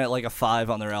go in at a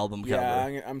 5 on their album cover.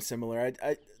 Yeah, I'm similar.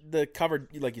 The cover,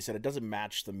 like you said, it doesn't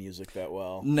match the music that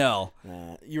well. No,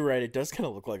 you're right. It does kind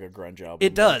of look like a grunge album.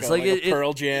 It does, a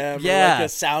Pearl Jam, yeah, or a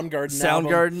Soundgarden.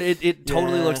 Soundgarden. It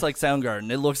totally looks like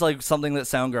Soundgarden. It looks like something that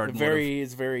Soundgarden.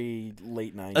 It's very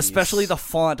late 90s, especially the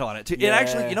font on it too. Yeah. It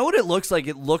actually, you know what it looks like?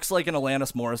 It looks like an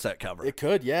Alanis Morissette cover. It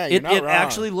could, yeah. It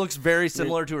actually looks very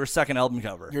similar to her second album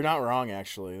cover. You're not wrong,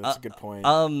 actually. That's a good point.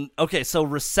 Okay, so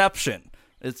reception.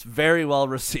 It's very well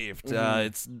received.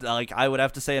 It's I would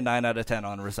have to say a 9 out of 10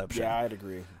 on reception. Yeah, I'd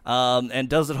agree. And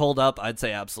does it hold up? I'd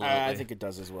say absolutely. I think it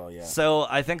does as well, yeah. So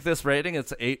I think this rating,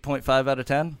 it's 8.5 out of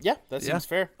 10. Yeah, that seems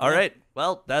fair. All right.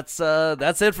 Well, that's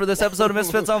it for this episode of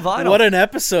Misfits on Vinyl. What an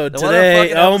episode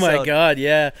today. Oh my God,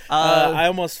 yeah. I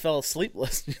almost fell asleep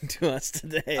listening to us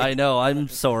today. I know, I'm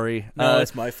sorry. No,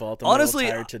 it's my fault. I'm honestly, a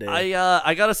little tired today.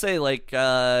 I gotta say,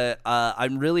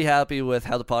 I'm really happy with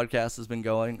how the podcast has been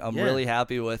going. I'm really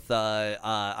happy with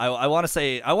I want to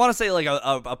say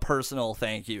a personal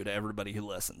thank you to everybody who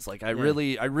listens. I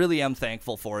really am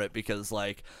thankful for it, because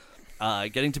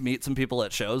getting to meet some people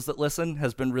at shows that listen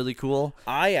has been really cool.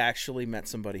 I actually met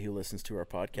somebody who listens to our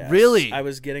podcast. Really? I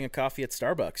was getting a coffee at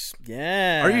Starbucks.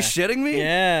 Yeah. Are you shitting me?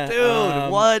 Yeah.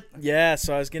 Dude, what? Yeah,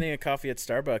 so I was getting a coffee at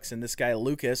Starbucks, and this guy,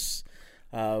 Lucas,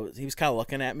 he was kind of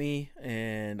looking at me,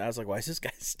 and I was like, why is this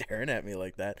guy staring at me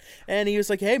like that? And he was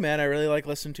like, hey, man, I really like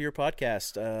listening to your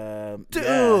podcast.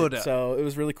 Dude. Yeah. So it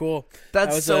was really cool.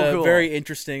 That's so cool. Very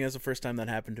interesting. It was the first time that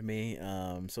happened to me,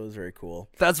 so it was very cool.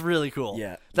 That's really cool.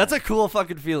 Yeah. That's a cool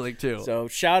fucking feeling, too. So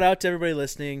shout out to everybody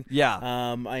listening. Yeah.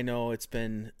 I know it's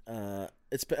been a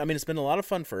lot of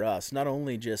fun for us, not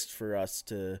only just for us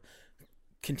to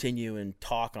continue and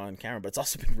talk on camera, but it's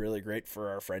also been really great for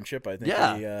our friendship. I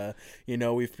think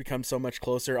we've become so much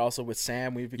closer. Also with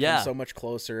Sam, we've become so much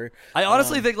closer. I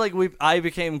honestly think I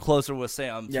became closer with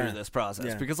Sam through this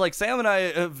process, because Sam and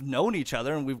I have known each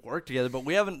other and we've worked together, but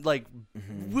we haven't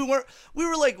we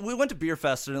went to Beer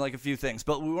Fest and a few things,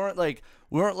 but we weren't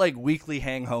weekly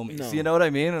hang homies. No. You know what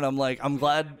I mean? And I'm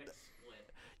glad.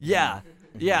 Yeah.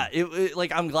 Yeah,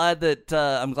 I'm glad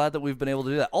that we've been able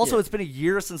to do that. Also, it's been a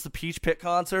year since the Peach Pit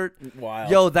concert. Wow.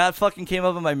 Yo, that fucking came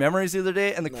up in my memories the other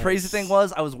day, and the crazy thing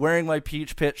was I was wearing my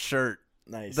Peach Pit shirt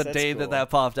the day cool. that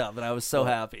popped up, and I was so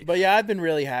happy. But yeah, I've been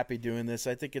really happy doing this.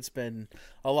 I think it's been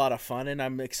a lot of fun, and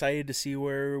I'm excited to see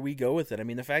where we go with it. I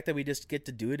mean, the fact that we just get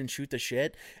to do it and shoot the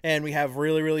shit, and we have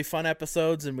really, really fun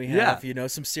episodes, and we have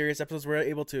some serious episodes. We're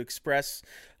able to express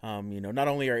not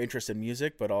only our interest in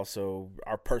music, but also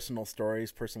our personal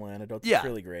stories, personal anecdotes. Yeah. It's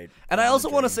really great. And I also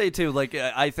want to say too,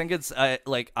 I think it's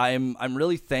I'm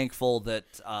really thankful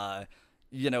that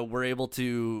we're able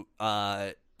to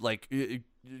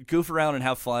goof around and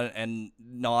have fun and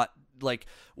not like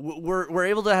we're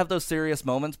able to have those serious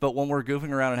moments, but when we're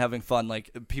goofing around and having fun,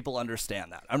 like people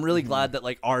understand that. I'm really glad that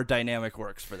like our dynamic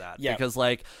works for that, because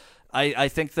like I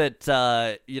think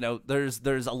that you know,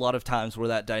 there's a lot of times where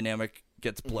that dynamic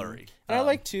gets blurry. And I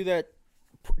like too that,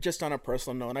 just on a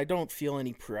personal note, and I don't feel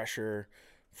any pressure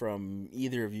from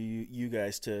either of you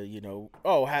guys to, you know,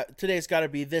 today's got to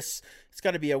be this. It's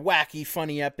got to be a wacky,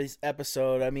 funny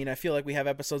episode. I mean, I feel like we have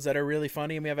episodes that are really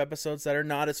funny, and we have episodes that are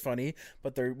not as funny,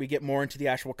 but we get more into the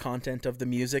actual content of the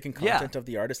music and content of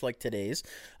the artist, like today's.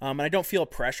 And I don't feel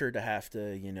pressure to have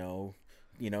to, you know,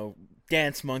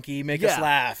 dance monkey, make us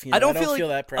laugh. You know? I don't feel like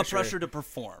that pressure. a pressure to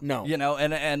perform. No, you know,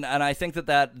 and I think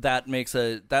that makes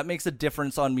a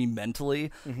difference on me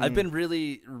mentally. I've been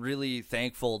really, really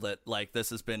thankful that like this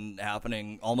has been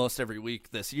happening almost every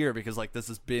week this year, because like this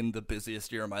has been the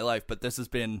busiest year of my life. But this has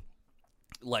been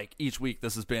like each week,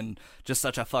 this has been just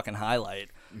such a fucking highlight.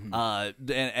 And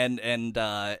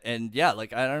yeah,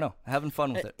 like I don't know, having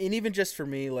fun with it. And even just for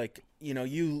me, like, you know,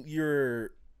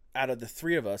 you're out of the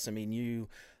three of us, I mean,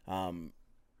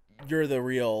 you're the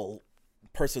real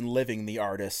person living the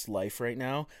artist's life right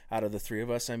now out of the three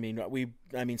of us. I mean,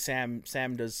 Sam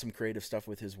does some creative stuff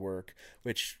with his work,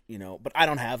 which, you know, but I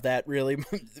don't have that really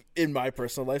in my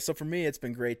personal life. So for me, it's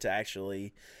been great to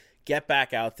actually get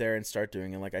back out there and start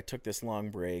doing it. Like, I took this long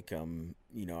break. You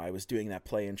know, I was doing that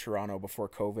play in Toronto before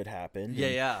COVID happened.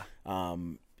 Yeah.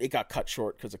 It got cut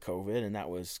short because of COVID, and that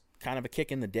was kind of a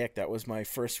kick in the dick. That was my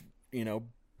first, you know,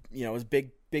 it was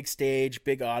big stage,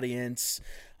 big audience.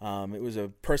 It was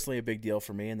personally a big deal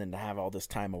for me, and then to have all this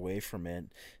time away from it,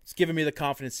 it's given me the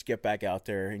confidence to get back out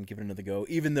there and give it another go,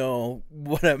 even though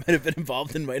what I might have been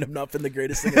involved in might have not been the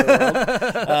greatest thing in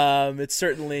the world. It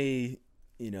certainly,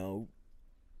 you know,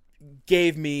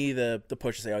 gave me the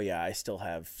push to say, oh yeah, I still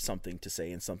have something to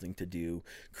say and something to do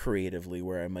creatively,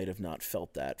 where I might have not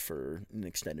felt that for an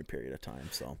extended period of time.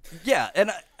 So yeah, and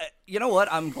you know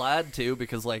what, I'm glad too,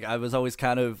 because like I was always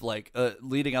kind of like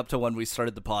leading up to when we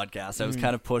started the podcast, I was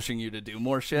kind of pushing you to do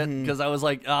more shit, because I was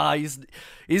like,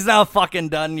 he's not fucking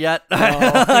done yet.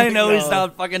 I know he's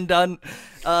not fucking done.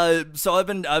 So I've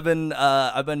been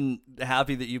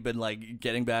happy that you've been like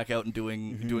getting back out and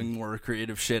doing more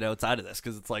creative shit outside of this,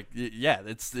 because it's like, yeah,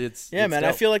 it's man, dope.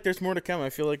 I feel like there's more to come. I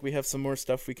feel like we have some more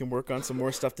stuff we can work on, some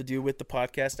more stuff to do with the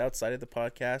podcast outside of the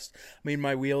podcast. I mean,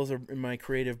 my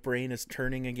creative brain is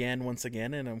turning once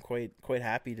again, and I'm quite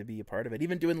happy to be a part of it.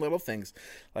 Even doing little things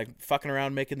like fucking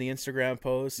around, making the Instagram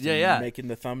post, making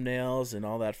the thumbnails and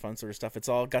all that fun sort of stuff. It's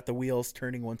all got the wheels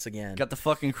turning once again. Got the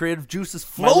fucking creative juices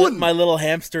flowing. My little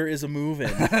hamster is a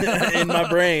moving in my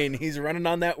brain. He's running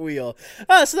on that wheel.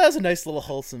 So that was a nice little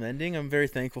wholesome ending. I'm very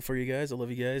thankful for you guys. I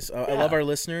love you guys. I love our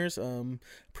listeners.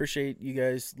 Appreciate you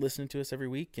guys listening to us every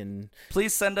week, and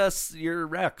please send us your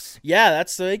recs. Yeah,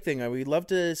 that's the big thing. We'd love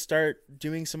to start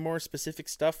doing some more specific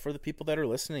stuff for the people that are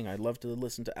listening. I'd love to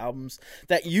listen to albums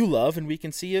that you love, and we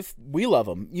can see if we love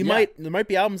them. There might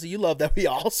be albums that you love that we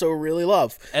also really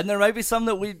love, and there might be some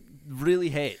that we really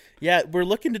hate. Yeah, we're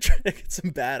looking to try to get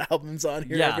some bad albums on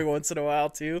here every once in a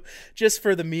while too, just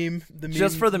for the meme.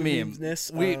 Just for the memeness.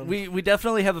 We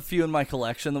definitely have a few in my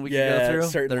collection that we can go through.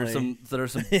 Certainly. There are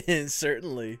some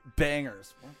certainly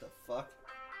bangers. What the fuck?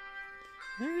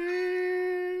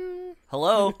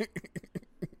 Hello.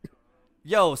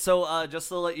 Yo, so just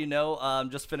to let you know, I'm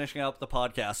just finishing up the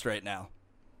podcast right now.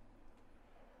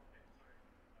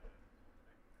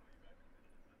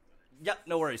 Yep,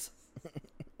 no worries.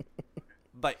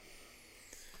 Bye.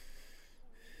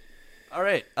 All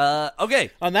right.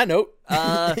 Okay. On that note.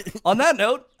 I don't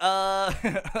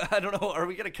know. Are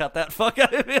we gonna cut that fuck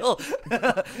out of Bill?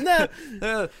 No.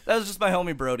 That was just my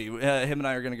homie Brody. Him and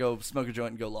I are gonna go smoke a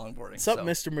joint and go longboarding. What's up,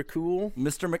 Mr. McCool?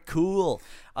 Mr. McCool.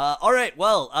 All right.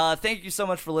 Well, thank you so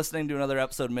much for listening to another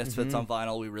episode of Misfits on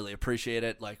Vinyl. We really appreciate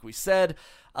it. Like we said,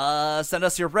 send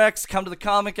us your recs. Come to the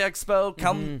Comic Expo.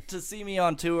 Come to see me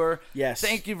on tour. Yes.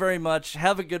 Thank you very much.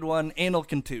 Have a good one. Anal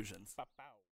contusions.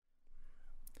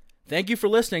 Thank you for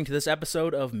listening to this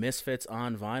episode of Misfits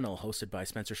on Vinyl, hosted by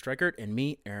Spencer Strikert and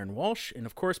me, Aaron Walsh, and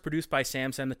of course produced by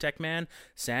Sam the Tech Man,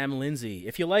 Sam Lindsay.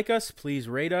 If you like us, please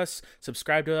rate us,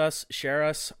 subscribe to us, share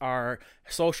us. Our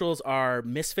socials are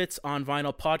Misfits on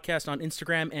Vinyl Podcast on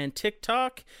Instagram and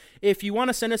TikTok. If you want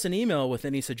to send us an email with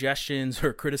any suggestions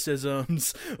or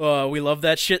criticisms, we love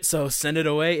that shit, so send it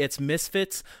away. It's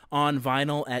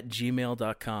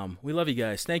misfitsonvinyl@gmail.com. We love you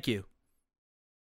guys. Thank you.